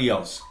somebody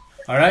else.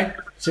 All right?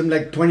 Seemed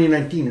like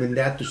 2019 when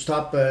they had to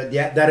stop.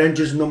 That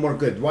engine's no more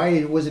good.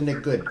 Why wasn't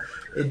it good?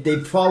 They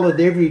followed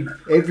every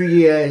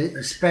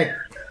spec,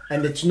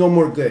 and it's no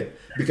more good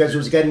because it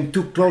was getting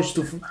too close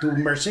to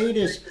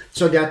Mercedes,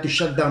 so they had to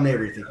shut down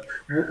everything.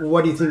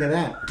 What do you think of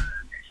that?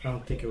 I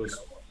don't think it was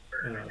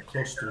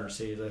close to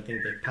Mercedes. I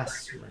think they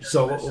passed Mercedes.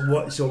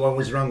 So what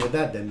was wrong with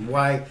that then?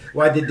 Why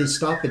did they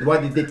stop it? Why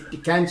did they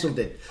cancel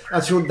it?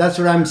 That's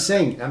what I'm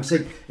saying. I'm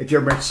saying if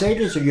you're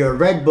Mercedes or you're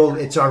Red Bull,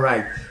 it's all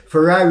right.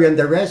 Ferrari and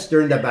the rest,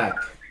 they're in the back.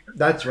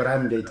 That's what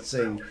I'm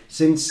saying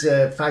since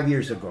 5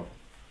 years ago.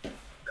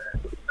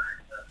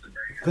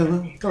 Come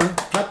on,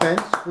 clap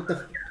hands. What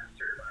the?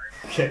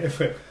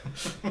 Okay,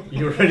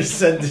 you already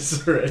said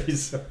this already.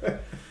 So.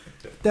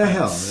 The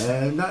hell?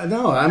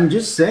 No, I'm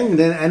just saying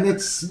that, and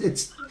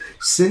it's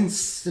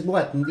since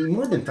what?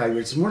 More than 5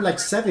 years. It's more like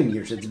 7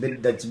 years.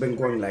 That's been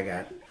going like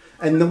that,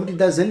 and nobody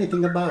does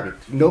anything about it.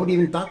 Nobody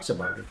even talks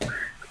about it.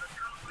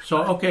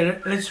 So, okay,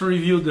 let's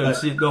review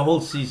the whole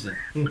season.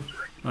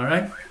 All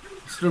right?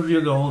 Let's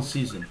review the whole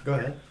season. Go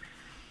ahead.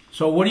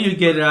 So, what do you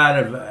get out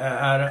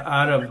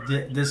of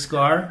this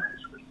car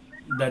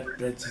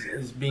that's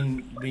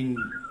being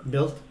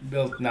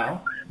built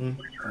now?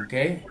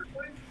 Okay,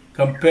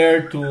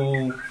 compared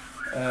to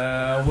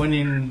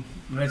winning,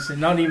 let's say,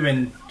 not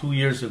even 2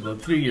 years ago,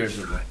 3 years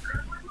ago,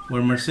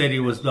 where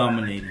Mercedes was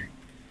dominating,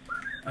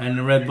 and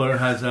the Red Bull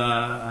had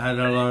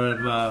a lot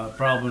of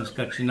problems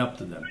catching up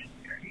to them.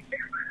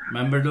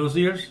 Remember those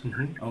years?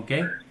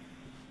 Okay.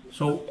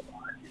 So,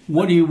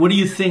 what do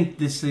you think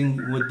this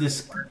thing with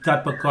this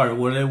type of car?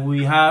 Will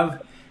we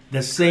have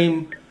the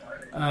same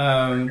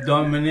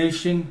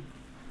domination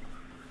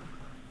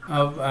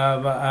of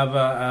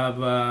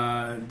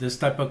this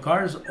type of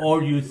cars,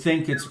 or you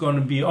think it's going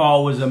to be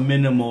always a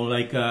minimal,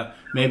 like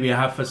maybe a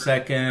half a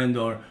second,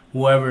 or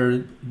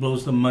whoever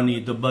blows the money,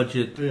 the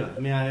budget? Yeah, I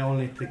mean, I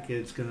only think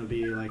it's going to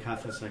be like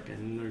half a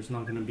second. There's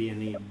not going to be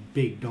any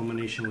big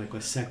domination like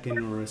a second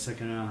or a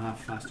second and a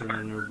half faster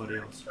than everybody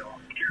else.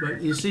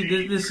 But you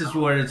see, this is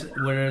where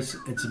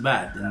it's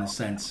bad in a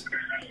sense.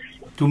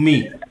 To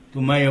me,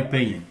 to my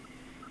opinion,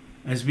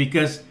 it's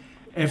because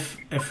if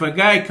a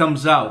guy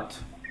comes out,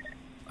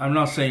 I'm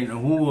not saying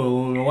who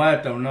or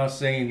what, I'm not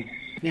saying,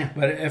 Yeah.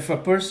 but if a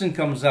person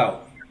comes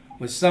out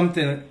with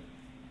something,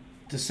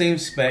 the same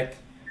spec,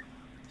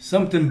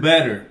 something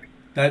better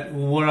that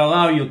will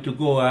allow you to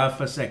go a half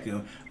a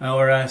second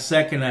or a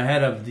second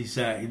ahead of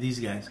these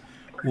guys,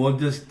 well,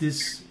 this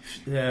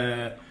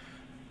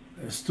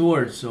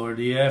stewards or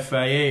the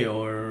FIA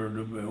or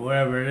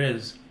wherever it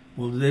is,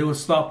 well, they will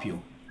stop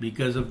you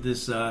because of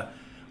this,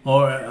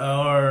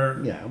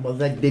 or Yeah, well,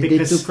 like they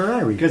did to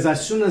Ferrari. Because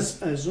as soon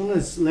as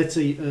let's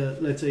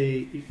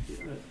say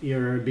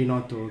you're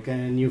Binotto, okay,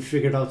 and you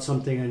figured out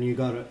something and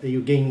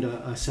you gained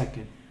a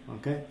second,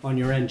 okay, on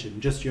your engine,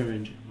 just your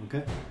engine,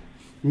 okay,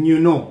 and you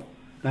know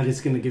that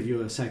it's going to give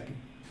you a second,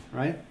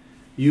 right?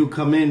 You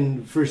come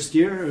in first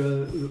year,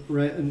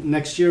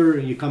 next year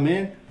you come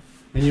in,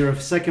 and you're a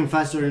second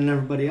faster than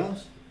everybody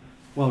else.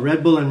 Well,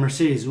 Red Bull and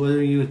Mercedes, what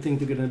do you think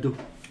they're gonna do?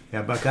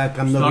 Yeah, but how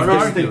come Start they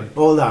arguing.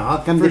 Hold on, how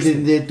come First they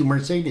didn't do it to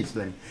Mercedes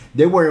then?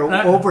 They were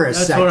over a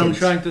That's second. what I'm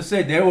trying to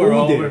say. They were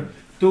Who did?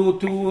 over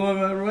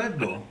to Red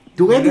Bull.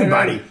 To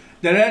everybody.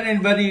 Did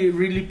anybody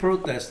really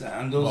protest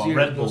on those Well, years?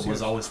 Red Bull those was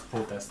years? always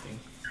protesting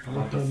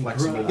about the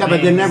flexible. Yeah,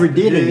 but they never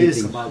did It is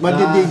anything. about What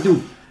that. did they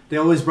do? They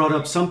always brought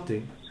up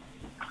something.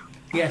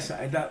 Yes,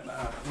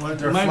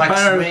 Their my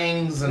flex parents-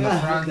 wings in the Yeah,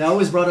 front. they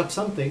always brought up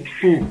something.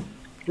 Who?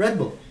 Red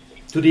Bull.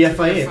 To the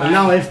FIA. But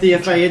now, if the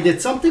FIA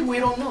did something, we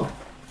don't know.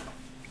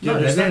 No,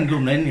 they didn't do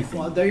anything.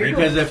 Well, there you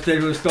Because go. if they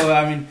were still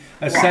having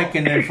a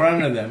second in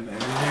front of them, they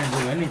didn't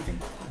do anything.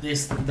 They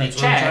That's what I'm trying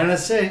checked. to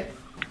say.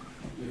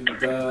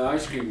 The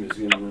ice cream is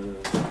gonna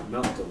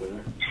melt over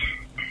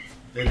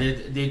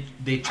there.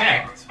 They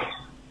checked.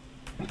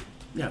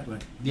 Yeah,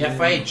 but The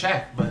FIA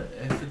checked, but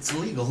if it's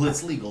legal,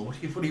 it's legal. What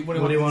do you want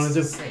wanna to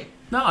do? say?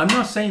 no, I'm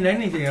not saying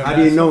anything. How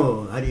do you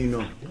know? How do you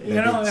know? You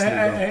that know, it's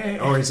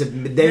legal? Or is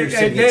it they're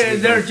saying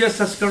it's they're legal? just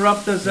as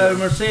corrupt as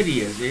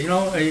Mercedes. You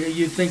know,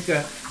 you think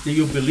do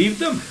you believe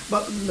them?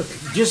 But look,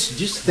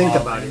 just think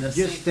Well, about it. that's-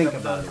 Just think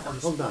about it.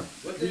 Hold on.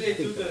 What did they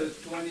do the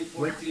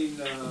 2014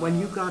 When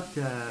you got,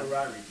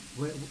 Ferrari?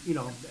 you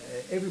know,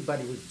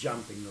 everybody was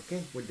jumping,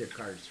 okay, with their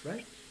cars,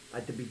 right?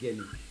 At the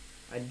beginning.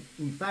 And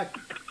in fact,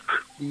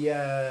 the,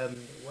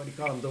 what do you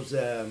call them? Those,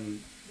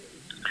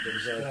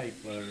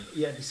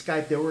 yeah, the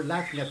Skype, they were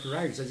laughing at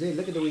Ferrari. They said, hey,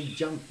 look at the way he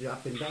jumped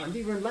up and down.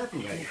 They weren't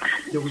laughing at it.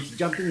 They were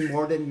jumping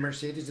more than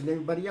Mercedes and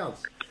everybody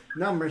else.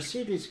 Now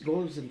Mercedes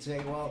goes and say,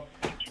 well,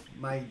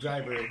 my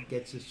driver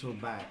gets it so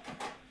bad.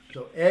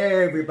 So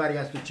everybody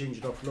has to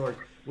change the floors,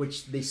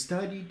 which they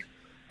studied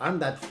on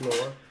that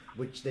floor,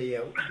 which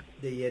the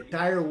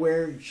tire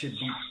wear should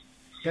be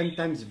 10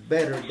 times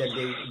better than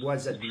it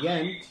was at the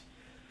end.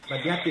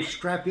 But you have to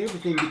scrap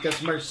everything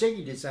because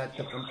Mercedes had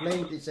to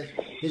complain. They said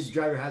his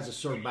driver has a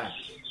sore back.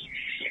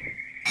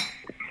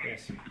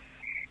 Yes.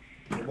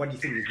 What do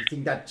you think? Do you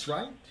think that's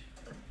right?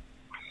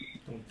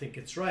 Don't think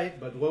it's right,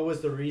 but what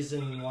was the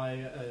reason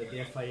why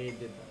the FIA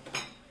did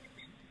that?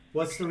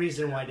 What's the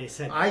reason why they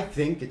said I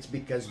think it's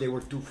because they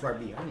were too far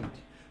behind.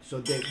 So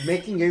they're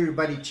making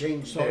everybody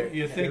change So their...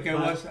 you think their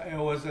it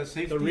was a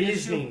safety the issue?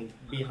 reasoning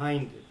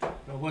behind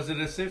it? Was it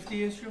a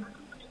safety issue?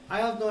 I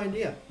have no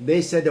idea.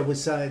 They said it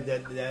was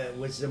that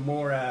was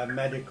more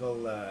medical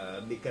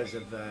because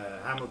of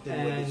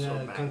Hamilton with his sore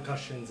And back.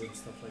 concussions and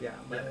stuff like Yeah,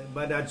 that.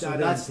 but I So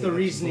don't that's think the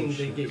reasoning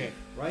they bullshit. gave, Okay.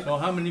 right? So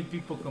how many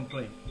people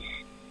complained?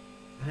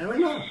 I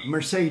don't know.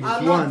 Mercedes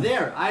I'm won. not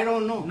there. I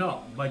don't know.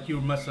 No, but you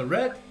must have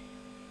read.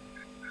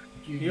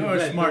 You're You a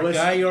read. smart There was-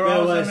 guy. You're there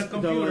always was, on the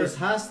computer. There was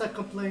Haas that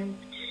complained.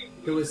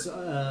 There was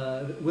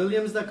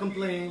Williams that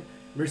complained.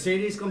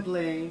 Mercedes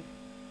complained.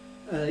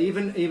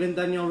 Even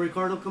Daniel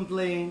Ricciardo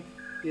complained.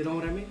 You know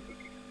what I mean?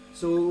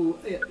 So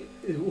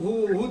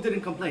who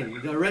didn't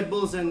complain? The Red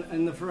Bulls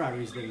and the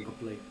Ferraris didn't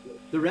complain.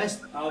 The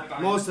rest,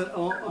 Alpine. most of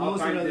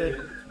Alpine did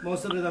it.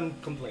 most of them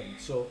complained.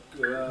 So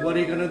what are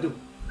you gonna do?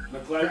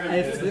 McLaren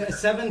did it. If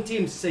 7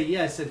 teams say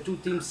yes and 2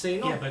 teams say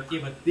no, Yeah, but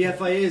the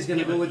FIA is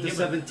gonna Yeah, go but- with the yeah,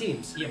 7 but-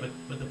 teams. Yeah,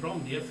 but the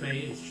problem, the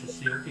FAA is just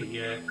say,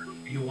 okay,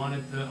 you want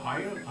it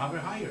higher, have it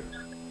higher.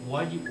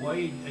 Why are you Why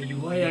are you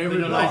No,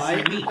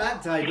 penalizing me?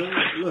 that I don't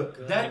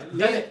look. That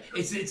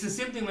it's the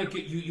same thing like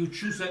you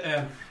choose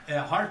a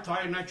hard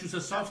tire, not choose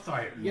a soft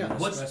tire. Yeah.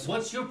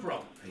 What's your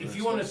problem? If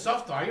you want a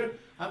soft tire,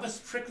 have a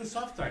freaking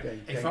soft tire. Okay,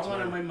 If thanks,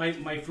 I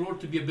want my floor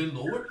to be a bit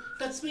lower,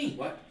 that's me.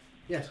 What?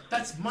 yes.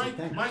 That's my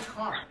Thanks. my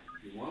car.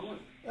 You want one?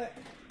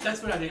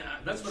 That's what I didn't.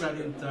 That's what I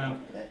didn't.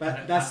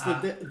 But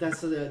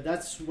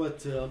that's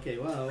what. Okay,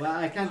 well,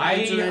 I can't I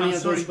answer any am of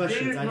sorry. those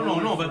questions. I No,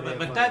 don't no, work but for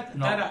but the that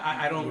No. that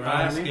I don't. We're I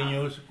mean, asking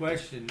you a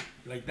question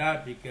like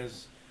that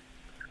because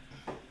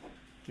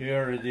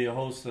you're the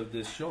host of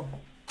this show.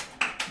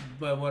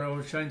 But what I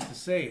was trying to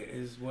say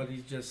is what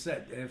he just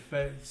said. If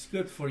it's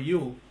good for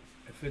you,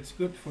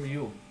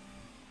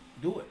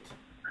 do it.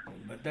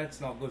 But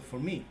that's not good for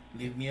me.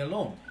 Leave me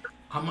alone.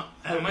 Am I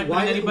Why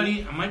putting do-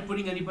 anybody? Am I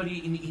putting anybody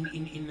in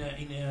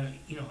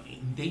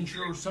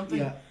danger or something?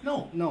 Yeah.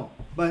 No. No,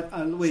 but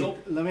wait. So-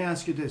 Let me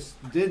ask you this: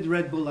 did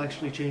Red Bull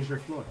actually change their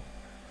floor?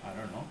 I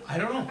don't know. I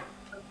don't know.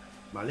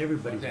 Well,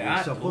 everybody's They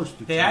had to. supposed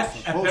to. They change. asked,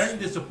 apparently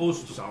they're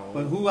supposed to.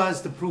 But who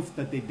has the proof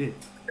that they did?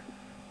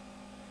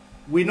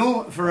 We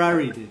know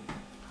Ferrari did,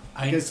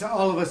 because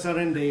all of a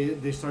sudden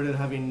they started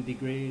having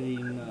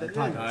degrading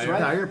tires, right?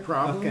 Tire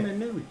problem Okay.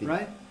 and everything.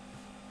 Right?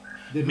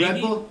 Did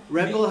Maybe-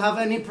 Red Bull have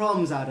any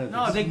problems out of this?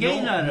 No, they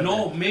gain out of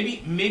No, it.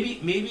 maybe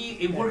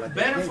it worked but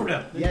better they for did.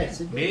 them.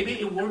 Yes, it did. Maybe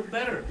it worked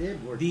better. It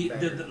did work the,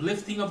 better. the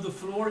lifting of the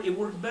floor, it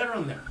worked better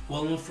on them.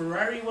 Well, when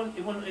Ferrari it went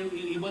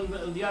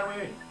the other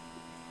way.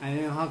 And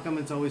then how come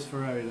it's always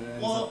Ferrari? that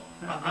ends Well,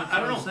 up- I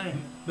don't what I'm know.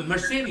 saying. But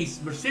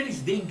Mercedes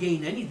didn't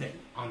gain anything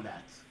on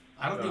that.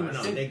 I don't think No,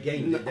 Mercedes. they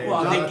gained it.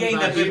 Well, they not gained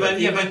a fast. bit, but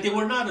Even- but they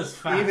were not as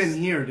fast.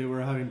 even here, they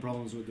were having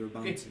problems with their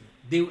Okay, bouncing.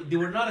 they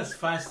were not as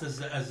fast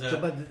as So,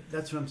 but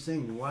that's what I'm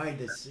saying. Why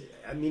this?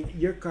 I mean,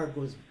 your car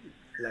goes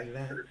like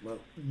that. Well,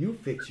 you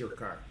fix your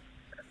car.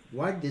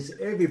 Why does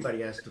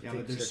everybody has to Yeah, fix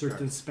but there's their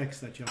certain car? specs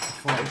that you have to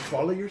follow.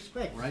 Follow your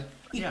specs. Right?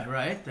 Yeah,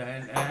 right.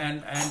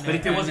 And But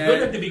if it was and,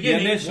 good at the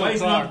beginning, initial why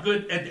is it car- not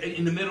good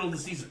in the middle of the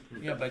season?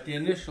 Yeah, but the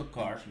initial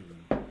car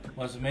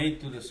was made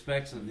to the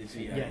specs of the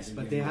Fiat. Yes,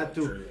 but they had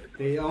to.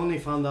 They only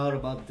found out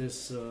about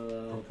this. Yeah,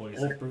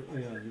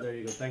 there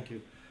you go. Thank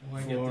you.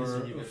 Why get this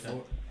and you get that?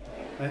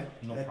 Eh?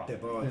 No At the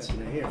problem. boats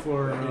in here.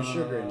 For There's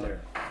sugar in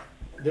there.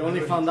 They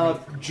only found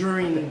out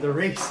during the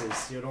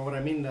races. You know what I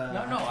mean?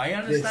 No, I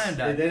understand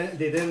that.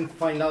 They didn't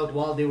find out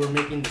while they were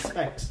making the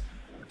specs.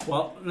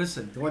 Well,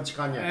 listen. What's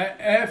cognac?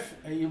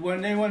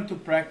 When they went to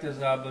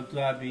practice Abu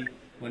Dhabi,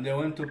 when they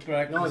went to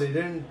practice, No, they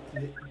didn't.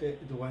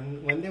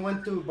 When they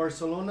went to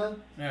Barcelona,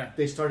 yeah,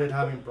 they started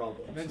having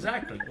problems.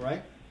 exactly,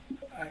 Right?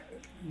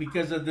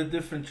 because of the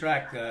different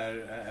track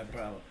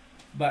problem.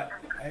 But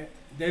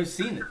they've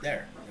seen it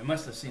there. They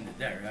must have seen it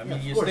there. I mean,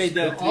 Of you course, stayed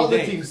there all 3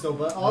 the days. teams though,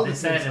 but all They the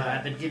said teams it at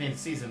had. the beginning of the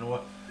season.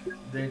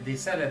 They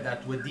said it that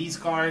with these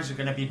cars, you're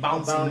going to be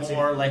bouncing, Bouncing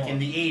more like more. in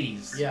the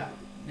 80s. Yeah,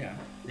 Yeah.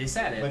 They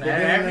said it. But And they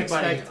didn't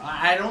everybody, expect-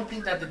 I don't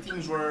think that the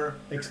teams were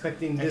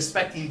expecting this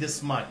expecting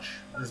this much.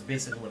 Is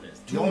basically what it is.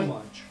 The too only-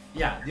 much.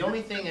 Yeah, the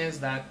only thing is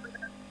that,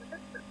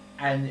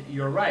 and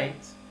you're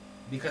right,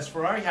 because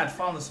Ferrari had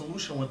found a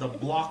solution with the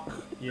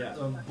Yeah,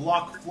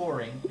 block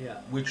flooring, yeah,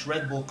 which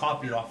Red Bull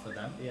copied off of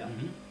them. yeah.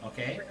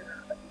 Okay,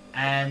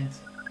 and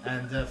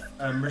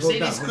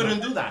Mercedes hold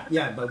couldn't do that.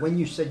 Yeah, but when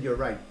you said you're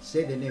right,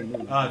 say the name.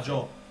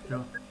 Joe,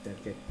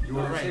 Okay. you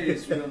were right.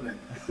 Mercedes real name.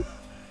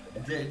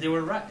 They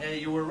were right.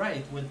 You were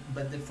right.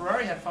 But the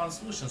Ferrari had found a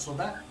solution. So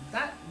that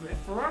if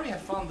Ferrari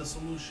had found the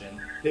solution.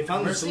 They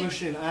found the Mercedes-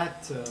 solution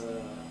at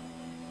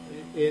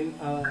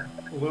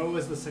where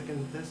was the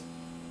second test?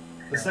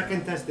 The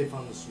second test they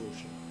found the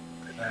solution.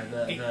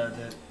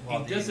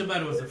 It doesn't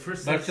matter. It was the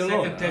first test,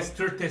 Barcelona, second test,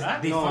 third test. Huh?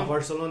 They No, found,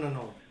 Barcelona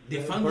no.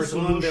 they found the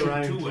Barcelona, they were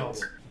solution in to trouble.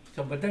 it.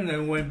 So, but then they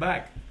went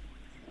back.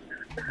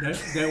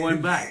 They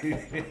went back.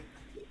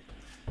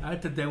 I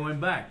thought they went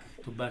back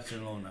to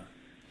Barcelona.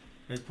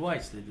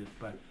 Twice they did.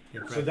 But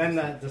So then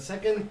the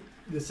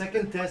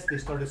second test they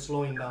started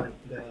slowing down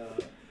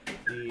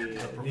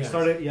they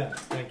started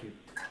thank you.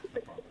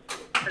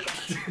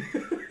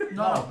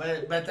 No,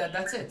 but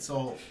that's it.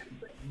 So,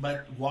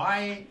 but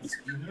why?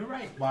 You're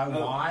right. Why do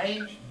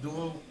I?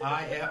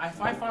 If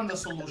I found a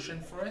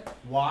solution for it,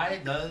 why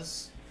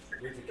does?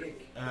 With the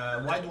cake.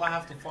 Why do I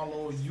have to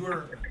follow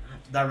your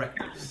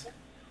directives?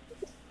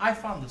 I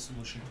found the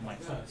solution to my No,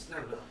 phone. it's not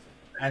enough.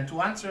 And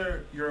to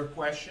answer your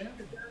question,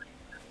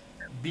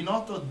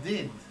 Binotto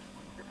did,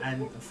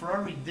 and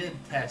Ferrari did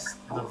test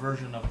the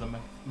version of the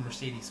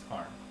Mercedes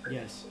car.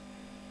 Yes.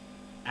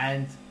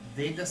 And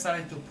they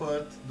decided to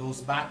put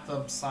those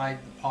bathtub side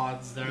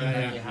pods there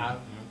that they have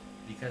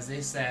because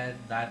they said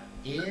that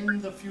in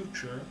the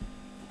future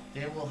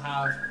they will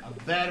have a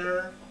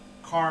better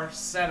car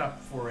setup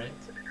for it.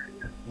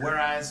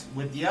 Whereas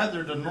with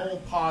the no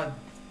pod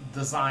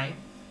design,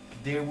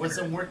 they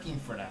wasn't working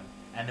for them.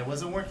 And it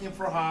wasn't working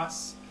for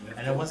Haas,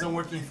 and it wasn't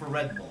working for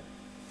Red Bull.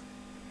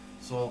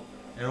 So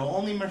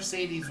only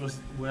Mercedes was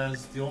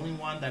the only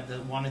one that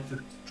wanted to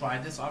try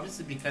this,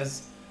 obviously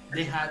because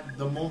they had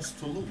the most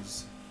to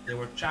lose. They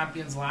were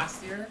champions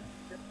last year.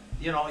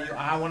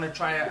 I want to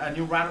try a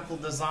new radical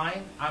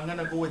design. I'm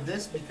gonna go with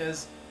this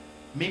because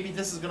maybe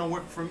this is gonna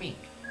work for me.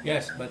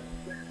 yes, but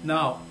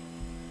now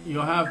you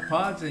have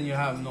pods and you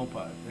have no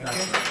pods.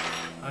 Okay?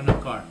 On a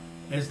car.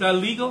 Is that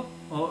legal,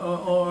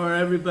 or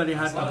everybody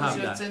has As to long as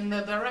have it's that? in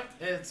the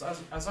direct, it's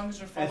as long as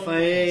you're following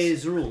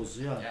FIA's the rules,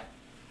 yeah. rules. Yeah.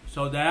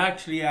 So they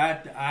actually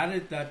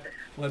added that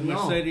with No.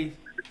 Mercedes.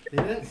 They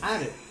didn't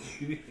add it.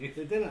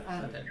 They didn't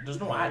add it. There's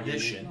no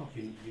addition.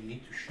 You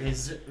need to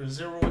show. They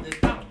zeroed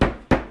it down.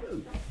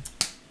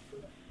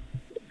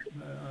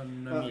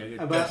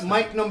 But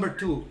Mike number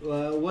 2,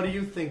 what do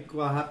you think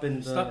what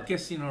happened? Stop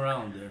kissing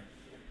around there.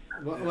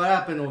 What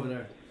happened over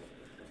there?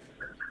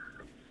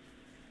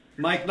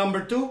 Mike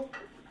number 2?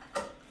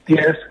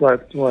 Yes,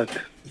 what?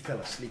 He fell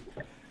asleep.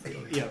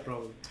 Yeah,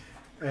 probably.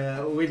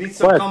 We need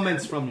some What?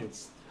 comments from you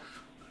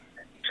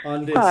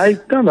on this. I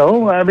don't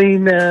know. I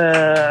mean,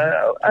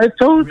 I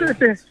told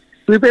that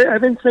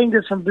I've been saying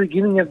this from the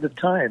beginning of the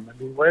time. I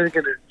mean, we're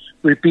going to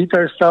repeat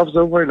ourselves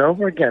over and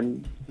over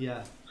again.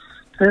 Yeah.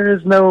 There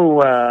is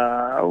no.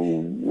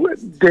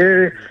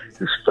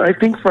 I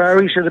think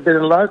Ferrari should have been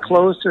a lot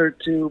closer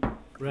to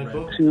Red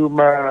Bull?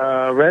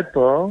 Red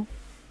Bull,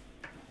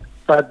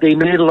 but they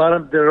made a lot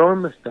of their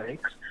own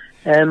mistakes,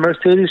 and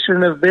Mercedes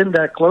shouldn't have been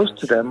that close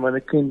to them when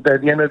it came to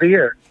the end of the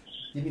year.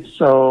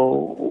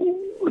 So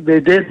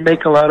they did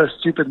make a lot of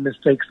stupid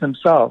mistakes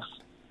themselves.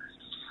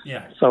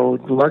 Yeah. So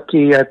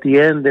lucky at the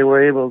end they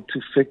were able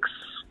to fix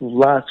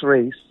last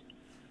race,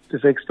 to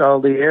fix all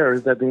the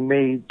errors that they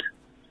made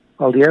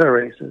all the other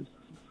races.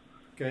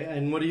 Okay,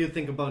 and what do you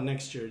think about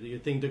next year? Do you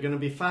think they're going to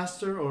be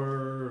faster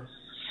or...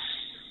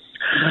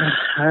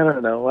 I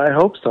don't know. I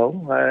hope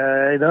so.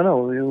 I don't know.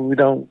 We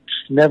don't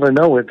never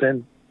know it.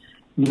 Then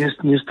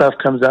new stuff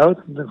comes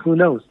out. Who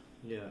knows?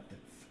 Yeah.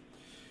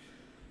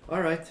 All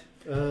right.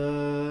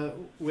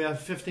 We have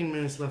 15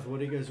 minutes left. What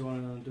do you guys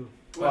want to do?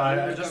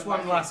 Well, just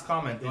one last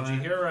comment. Did you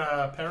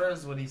hear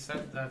Perez what he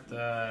said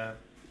that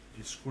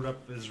he screwed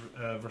up his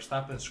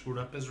Verstappen screwed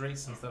up his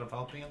race instead of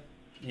helping him?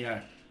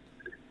 Yeah.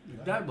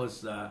 That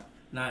was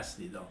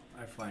nasty, though,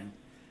 I find.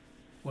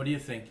 What do you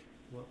think?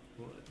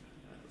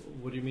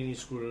 What do you mean he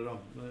screwed it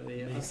up?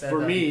 He said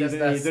For that me, he because that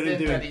didn't stint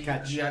that even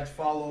catch. he had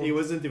followed. He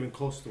wasn't even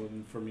close to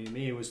him for me.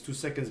 He was 2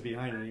 seconds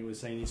behind, and he was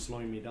saying he's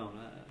slowing me down.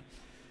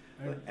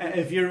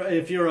 If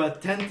you're a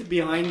tenth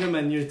behind him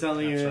and you're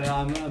telling That's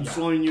him right. I'm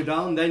slowing you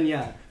down, then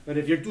yeah. But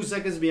if you're 2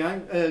 seconds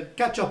behind,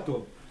 catch up to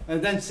him,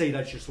 and then say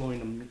that you're slowing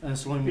him,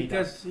 slowing me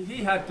down. Because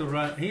he had to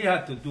run, he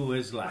had to do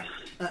his lap.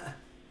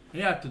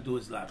 He had to do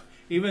his lap.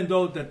 Even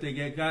though that they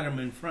got him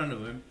in front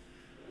of him,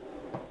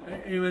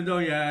 even though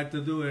you had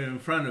to do it in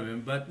front of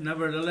him, but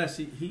nevertheless,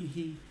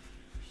 he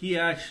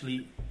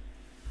actually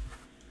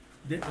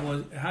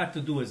had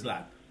to do his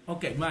lap.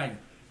 Okay, mind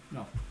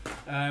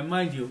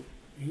you,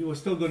 he was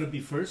still going to be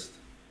first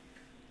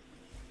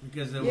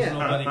because there was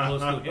nobody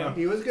close to him.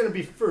 He was going to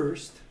be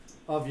first,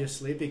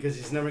 obviously, because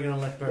he's never going to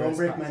let Perez Don't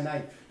break pass. my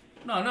knife.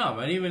 No,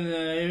 but even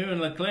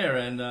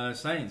Leclerc and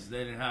Sainz,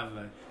 they didn't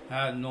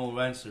had no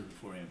answer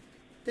for him.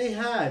 They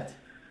had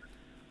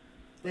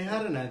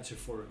an answer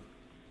for him.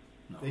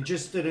 No. They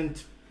just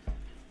didn't.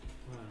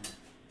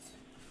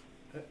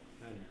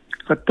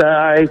 But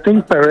I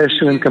think Perez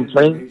shouldn't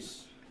complain.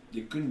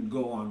 They couldn't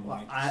go on Well,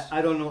 whites.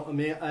 I don't know. I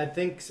mean, I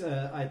think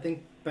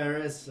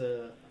Perez.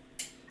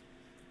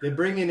 They're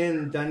bringing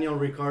in Daniel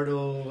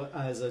Ricciardo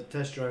as a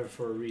test driver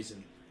for a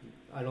reason.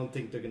 I don't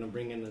think they're gonna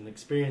bring in an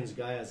experienced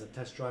guy as a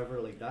test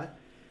driver like that,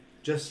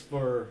 just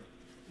for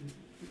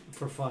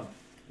fun.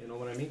 You know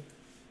what I mean?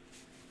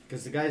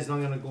 Because the guy's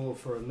not gonna go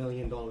for $1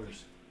 million. You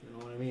know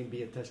what I mean?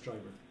 Be a test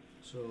driver.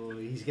 So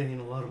he's getting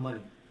a lot of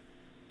money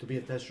to be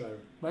a test driver.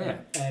 But yeah.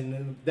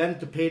 And then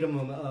to pay them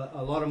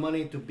a lot of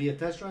money to be a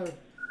test driver.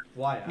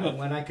 Why? Look.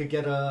 When I could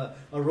get a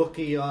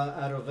rookie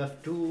out of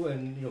F2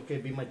 and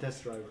be my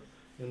test driver.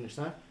 You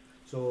understand?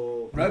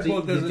 So Red Bull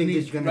You doesn't think need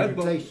he's going to Red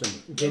Bull. replace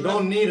him? they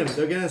don't need him.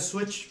 They're gonna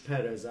switch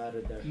Perez out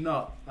of there.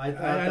 No, I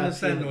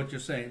understand what you're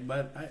saying,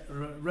 but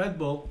Red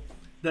Bull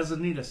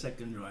doesn't need a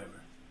second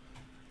driver.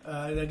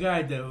 The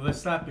guy, the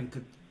Verstappen,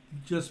 could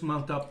just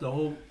mount up the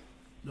whole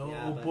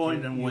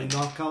point and win.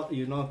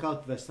 You knock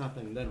out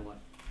Verstappen, then what?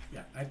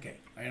 Yeah, okay,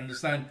 I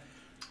understand.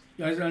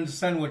 I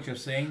understand what you're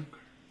saying,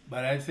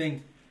 but I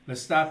think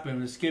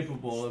Verstappen is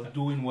capable of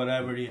doing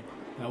whatever they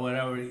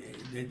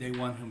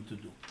want him to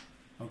do.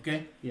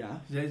 Okay. Yeah.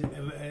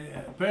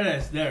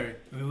 Perez there,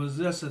 it was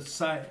just a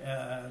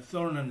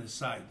thorn on the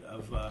side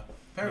of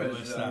Perez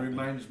Verstappen.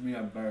 reminds me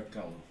of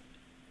Barrichello.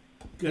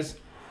 Because,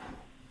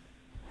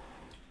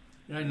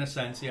 in a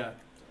sense, yeah.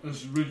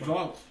 His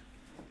results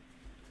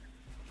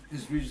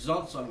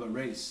of a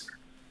race,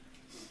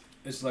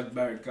 it's like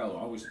Barrichello.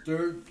 Always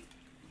third.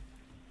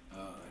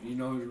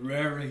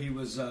 Rare he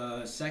was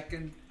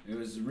second. It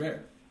was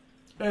rare.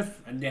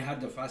 And they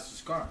had the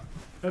fastest car.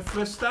 If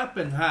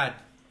Verstappen had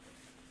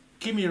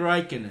Kimi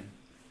Räikkönen,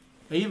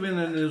 even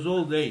in his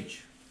old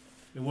age,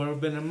 he would have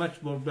been a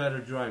much more better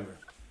driver.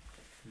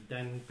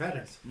 Then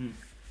Perez. Mm.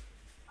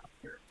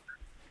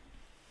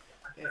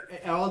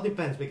 It all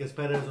depends because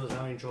Perez was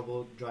having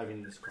trouble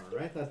driving this car,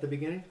 right? At the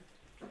beginning?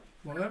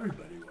 Well,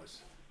 everybody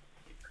was.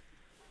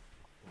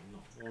 No,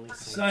 only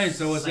Sainz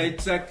was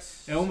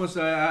almost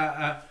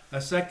a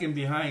second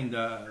behind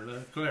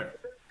Leclerc.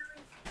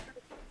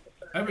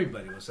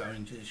 Everybody was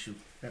having issue.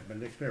 Yeah, but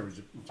Leclerc was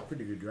a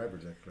pretty good driver,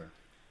 Leclerc.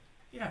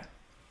 Yeah,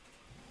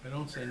 I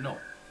don't say no.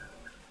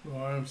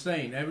 What I'm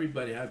saying,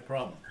 everybody had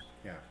problems.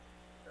 Yeah.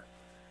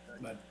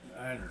 But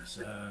I don't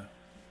know.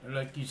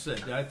 Like you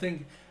said, I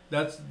think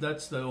that's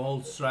the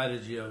whole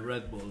strategy of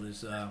Red Bull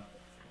is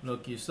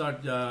look, you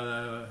start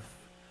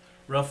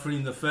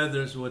ruffling the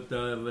feathers with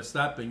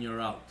Verstappen,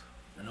 you're out.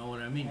 You know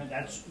what I mean? And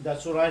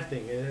that's what I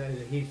think.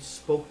 He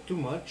spoke too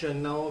much,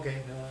 and now too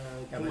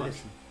but much.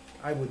 listen,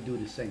 I would do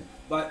the same.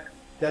 But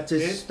That's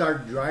his star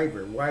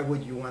driver. Why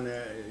would you want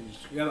to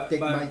take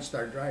but my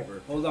star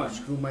driver? hold on.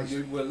 Screw my.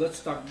 Well, let's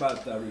talk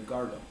about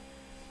Ricardo.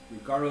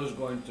 Ricardo's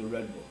going to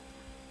Red Bull.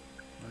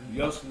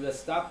 Jos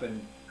Verstappen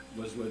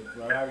was with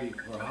Ferrari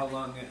for how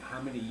long? How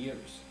many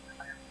years?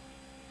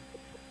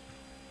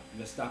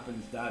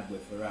 Verstappen's dad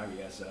with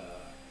Ferrari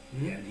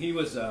and he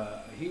was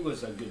a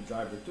good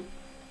driver too.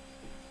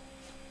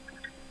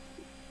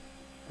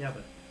 Yeah,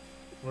 but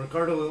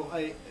Ricardo,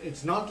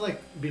 it's not like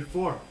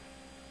before.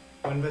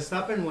 When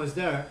Verstappen was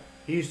there,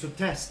 he used to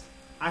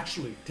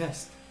actually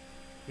test.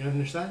 You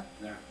understand?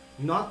 Yeah.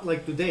 Not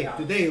like today. Yeah.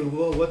 Today,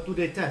 what do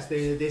they test?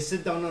 They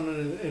sit down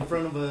in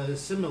front of a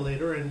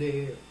simulator and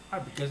they.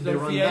 Because They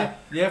run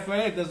back. the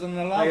FIA doesn't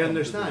allow I them to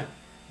understand,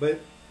 but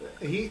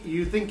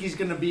you think he's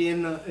gonna be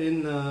in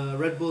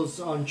Red Bulls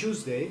on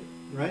Tuesday,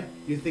 right?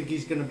 You think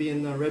he's gonna be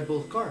in the Red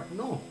Bull car?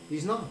 No,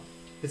 he's not.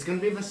 It's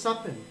gonna be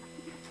Verstappen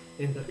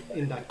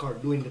in that car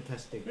doing the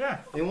testing. Yeah.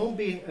 It won't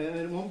be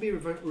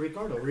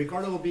Ricardo.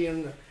 Ricardo will be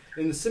in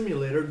the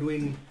simulator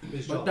doing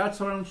his But job.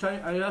 that's what I'm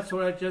saying. That's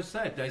what I just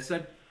said. I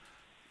said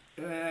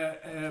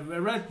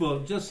Red Bull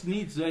just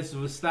needs this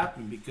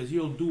Verstappen because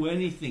he'll do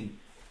anything.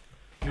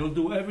 He'll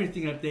do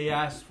everything that they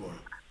ask for.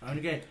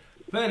 Okay,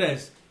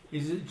 Perez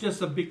is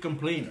just a big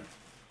complainer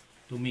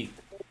to me.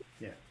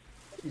 Yeah,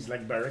 he's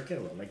like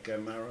Barrichello, like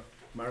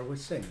Mara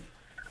was saying.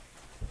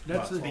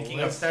 That's Well, the speaking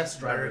of test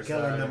drivers,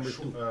 Barrichello number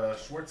two.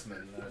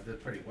 Schwartzman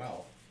did pretty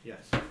well.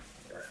 Yes.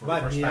 For the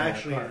But first he time in a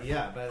actually, car.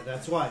 yeah, but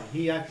that's why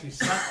he actually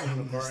sat on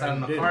the car. He sat in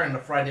and the did. car in the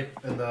Friday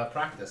in the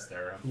practice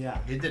there. Yeah.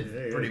 He did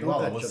Yeah, pretty don't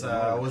well. I touch was the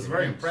motor, was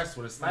very please. impressed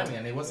with his timing,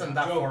 and he wasn't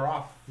that Joe. far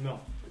off. No.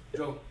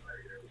 Joe,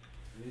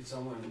 you need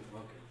someone.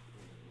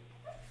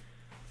 Okay.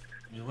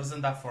 He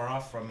wasn't that far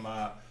off from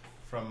the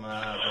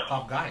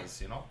top guys,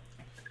 you know.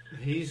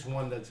 He's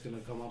one that's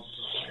gonna come up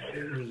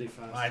really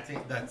fast. I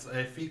think that's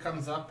if he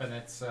comes up and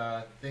it's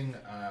a thing,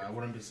 I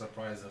wouldn't be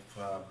surprised if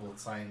both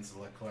Sainz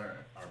and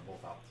Leclerc are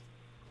both out.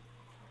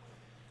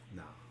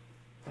 No.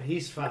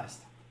 He's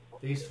fast.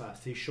 He's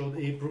fast. He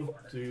proved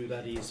to you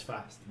that he's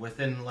fast.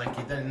 Within like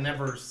he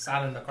never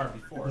sat in the car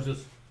before. Who's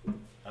this?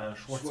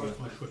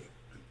 Schwartzman.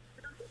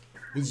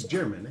 He's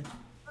German,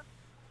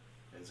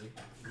 eh? Is he?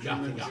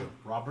 Yeah, Yeah. yeah.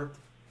 Robert.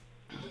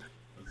 His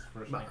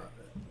first name.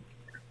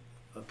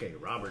 Okay,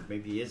 Robert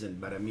maybe he isn't,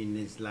 but I mean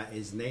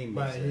his name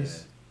But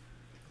is.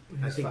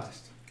 I he's think-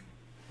 fast.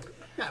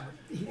 Yeah,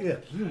 but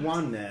he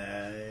won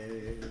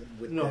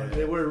with. No,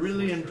 they were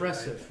really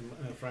impressive,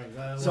 Frank.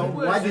 So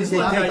when- why did they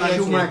Well, take I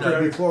Schumacher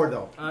think before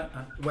though?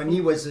 When he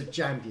was a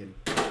champion,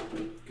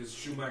 Because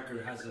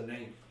Schumacher has a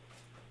name.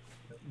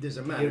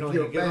 doesn't matter. you know, If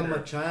you you're give him a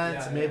better,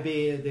 chance. Yeah,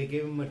 maybe they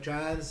give him a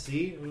chance.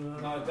 See,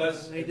 No, it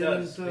does. They It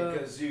does didn't.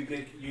 because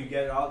you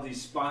get all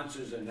these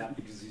sponsors and that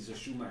because he's a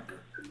Schumacher.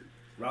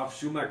 Ralph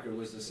Schumacher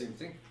was the same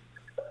thing.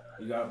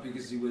 You got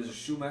because he was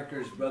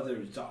Schumacher's brother.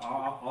 It's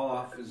all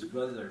off his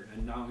brother,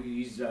 and now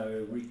he's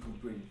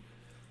recouping.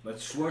 But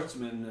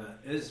Schwartzman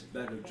is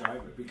better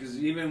driver because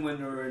even when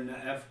they were in the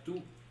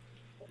F2,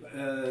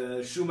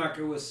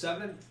 Schumacher was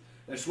 7th,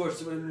 and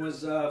Schwartzman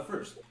was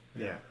first.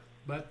 yeah.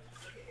 But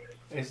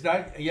is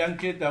that a young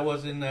kid that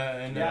was in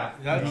Yeah.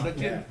 that's the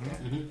kid?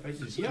 Mm-hmm. I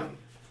said, yeah.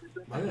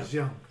 He's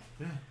young.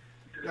 Yeah,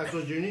 that's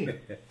what you need.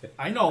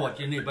 I know what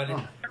you need, but it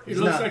He's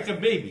looks not- like a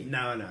baby.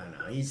 No.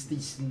 He's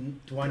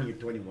 20 or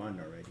 21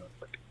 already.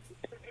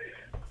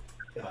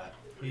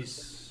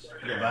 He's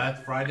But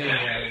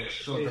Friday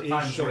showed the He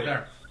times showed were it.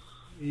 there.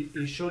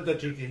 he showed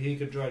that he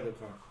could drive the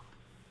car,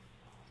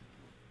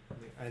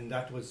 and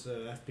that was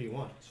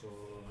FP1. So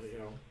you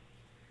know,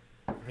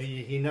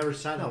 he never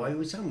sat. No, on I it.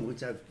 was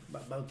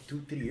about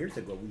 2-3 years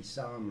ago. We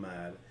saw him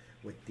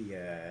with the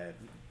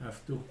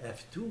F2.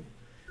 F2,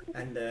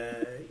 and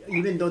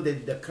even though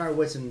the car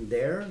wasn't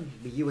there,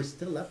 he was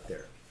still up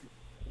there.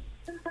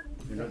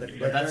 You know, the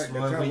But that's car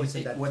what,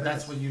 wasn't that that's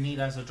fast. what you need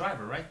as a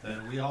driver, right?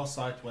 We all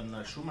saw it when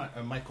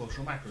Michael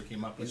Schumacher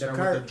came up. He And the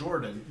started car- with the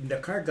Jordan. The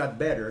car got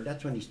better.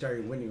 That's when he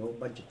started winning a whole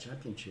bunch of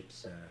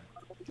championships.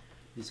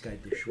 This guy,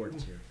 the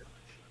Schwartz here.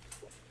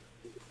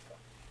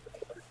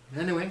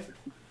 Anyway,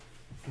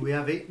 we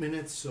have 8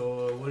 minutes.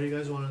 So what do you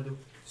guys want to do?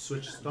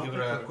 Switch stop. Give it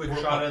a quick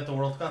shot at the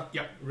World Cup.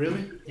 Yep.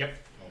 Really? Yep.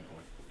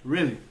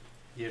 Really?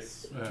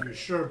 Yes. You're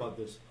sure about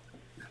this?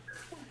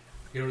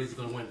 Italy's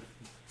gonna win.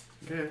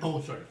 Okay.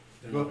 Oh, sorry.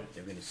 Go.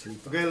 They're gonna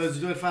sleep. Okay, let's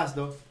do it fast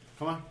though.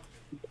 Come on.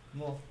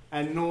 No.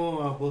 And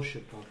no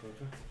bullshit talk.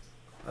 Okay.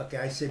 Okay,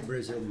 I say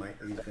Brazil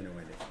he's gonna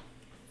win it.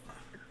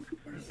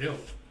 Brazil.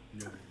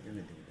 They're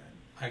gonna do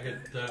that. I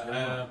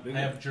get. I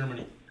have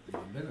Germany.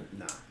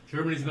 Nah.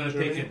 Germany's gonna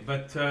take it,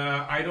 but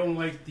I don't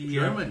like the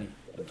Germany.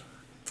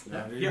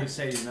 Yeah, you Yeah. didn't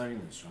say he's not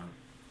even strong.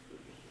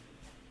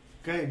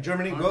 Okay,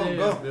 Germany, Aren't go, they,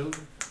 go. Bill?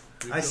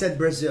 I said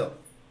Brazil.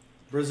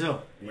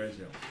 Brazil.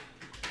 Brazil.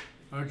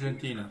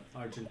 Argentina.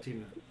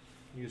 Argentina.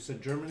 You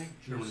said Germany?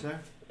 Germany. You said?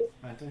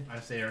 Anthony? I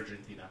say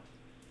Argentina.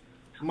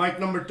 Mike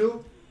number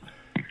 2?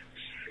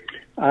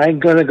 I'm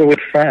gonna go with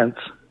France.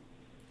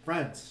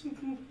 France.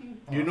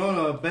 You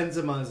know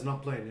Benzema is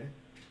not playing, eh?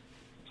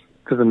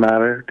 Doesn't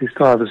matter. They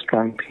still have a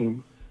strong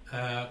team.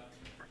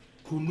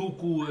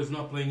 Kunuku is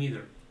not playing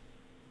either.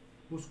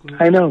 Who's going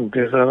I know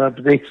there's a lot,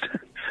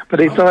 but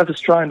they still have a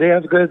strong. They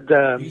have good.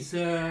 He's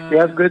They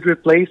have good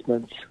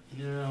replacements.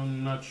 Yeah,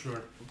 I'm not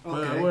sure.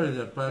 Okay. What is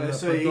it?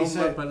 So he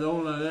said-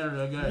 Padona there,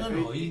 the guy.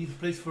 No, he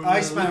plays for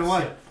Iceman Lipsia.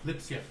 what?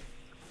 Lipsia.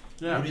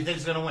 Who Yeah. do you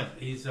think's gonna win?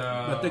 He's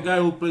But the guy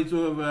who plays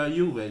with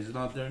Juve is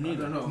not there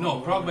neither. don't know.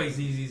 No, Pogba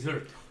he's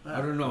hurt. I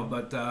don't know,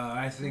 but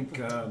I think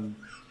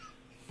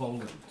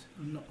Poland.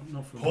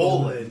 No, for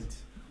Poland.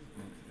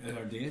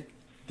 Are they?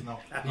 No.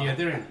 Yeah,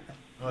 they're in.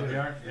 Oh, they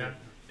are. Yeah.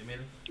 They made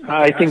it.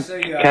 I think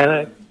say,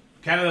 Canada.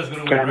 Canada's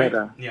gonna win, Canada.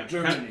 right? Yeah,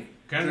 Germany.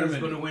 Canada's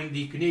Germany. gonna win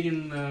the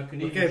Canadian.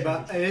 Okay,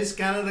 but is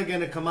Canada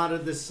going to come out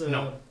of this?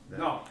 No.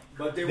 No,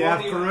 but They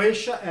have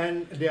Croatia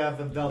and they have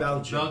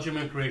Belgium. Belgium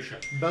and Croatia.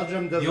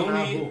 Belgium doesn't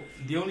have who?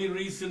 The only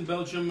reason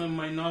Belgium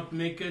might not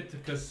make it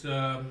because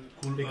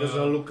Because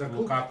of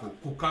Lukaku.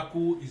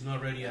 Lukaku is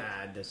not ready yet.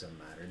 Nah, it doesn't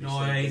matter.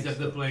 No, he's a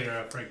good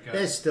player, Frank.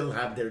 They still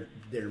have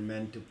their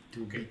men to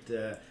beat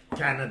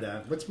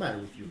Canada. What's the matter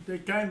with you? They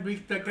can't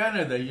beat the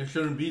Canada. You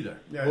shouldn't be there.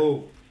 Yeah.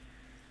 Oh.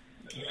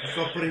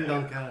 Stop putting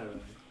down Canada.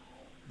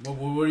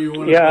 What do you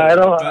want? Yeah, I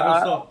don't-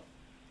 Stop.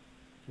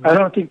 I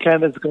don't think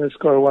Canada's going to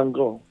score one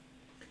goal.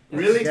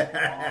 Really?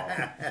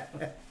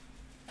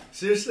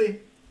 Seriously?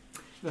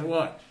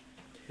 What?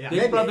 Yeah.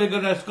 They're probably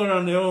gonna score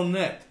on their own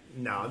net.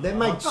 No, they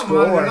might Come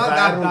score, on, they're not but I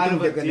that don't bad think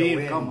of they're a going to team.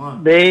 win. Come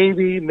on.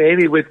 Maybe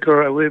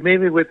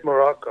with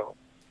Morocco.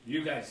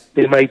 You guys.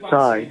 They might keep on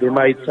tie. saying They how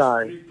might there's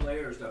tie. 3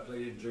 players that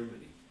played in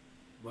Germany.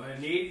 But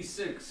in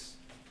 '86,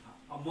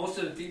 most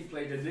of the team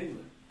played in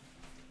England.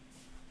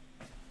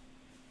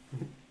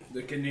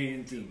 The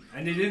Canadian team.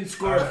 And they didn't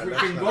score a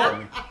freaking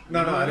goal.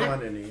 No, I don't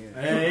want any.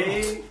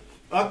 Hey.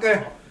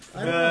 Okay.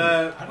 All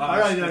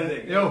right,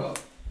 then. Yo.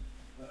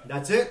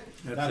 That's it.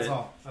 That's it.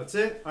 all. That's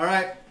it. All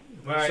right.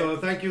 All right. So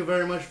thank you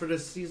very much for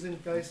this season,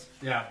 guys.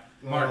 Yeah.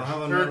 Well, March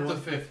have another 3rd to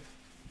one. 5th.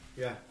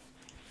 Yeah.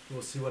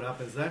 We'll see what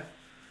happens there.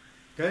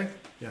 Okay.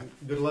 Yeah.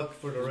 Good luck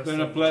for the It's rest.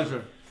 been a of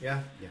pleasure. Yeah.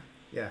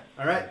 Yeah.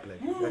 All right.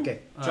 Okay.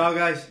 Ciao,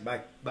 guys.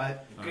 Bye. Bye.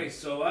 Okay,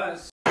 so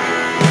us.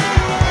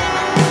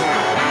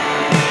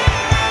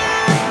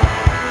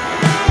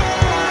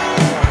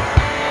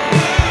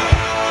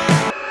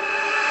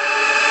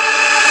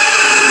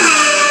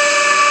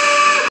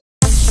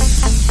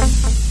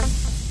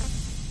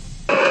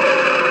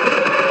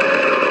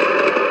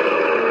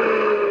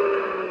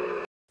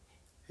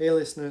 Hey,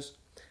 listeners.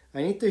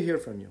 I need to hear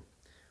from you.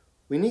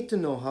 We need to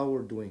know how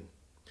we're doing.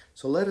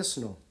 So let us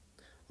know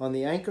on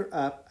the Anchor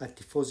app at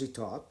Tifosi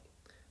Talk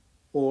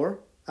or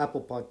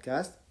Apple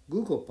Podcast,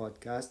 Google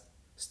Podcast,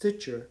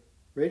 Stitcher,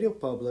 Radio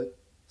Public,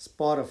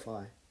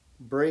 Spotify,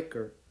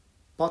 Breaker,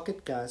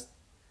 Pocket Cast,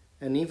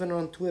 and even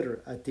on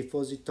Twitter at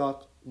Tifosi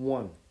Talk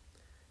 1.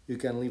 You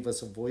can leave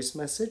us a voice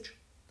message,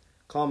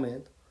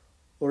 comment,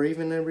 or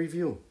even a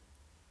review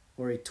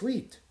or a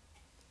tweet.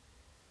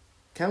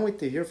 Can't wait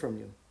to hear from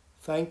you.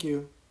 Thank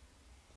you.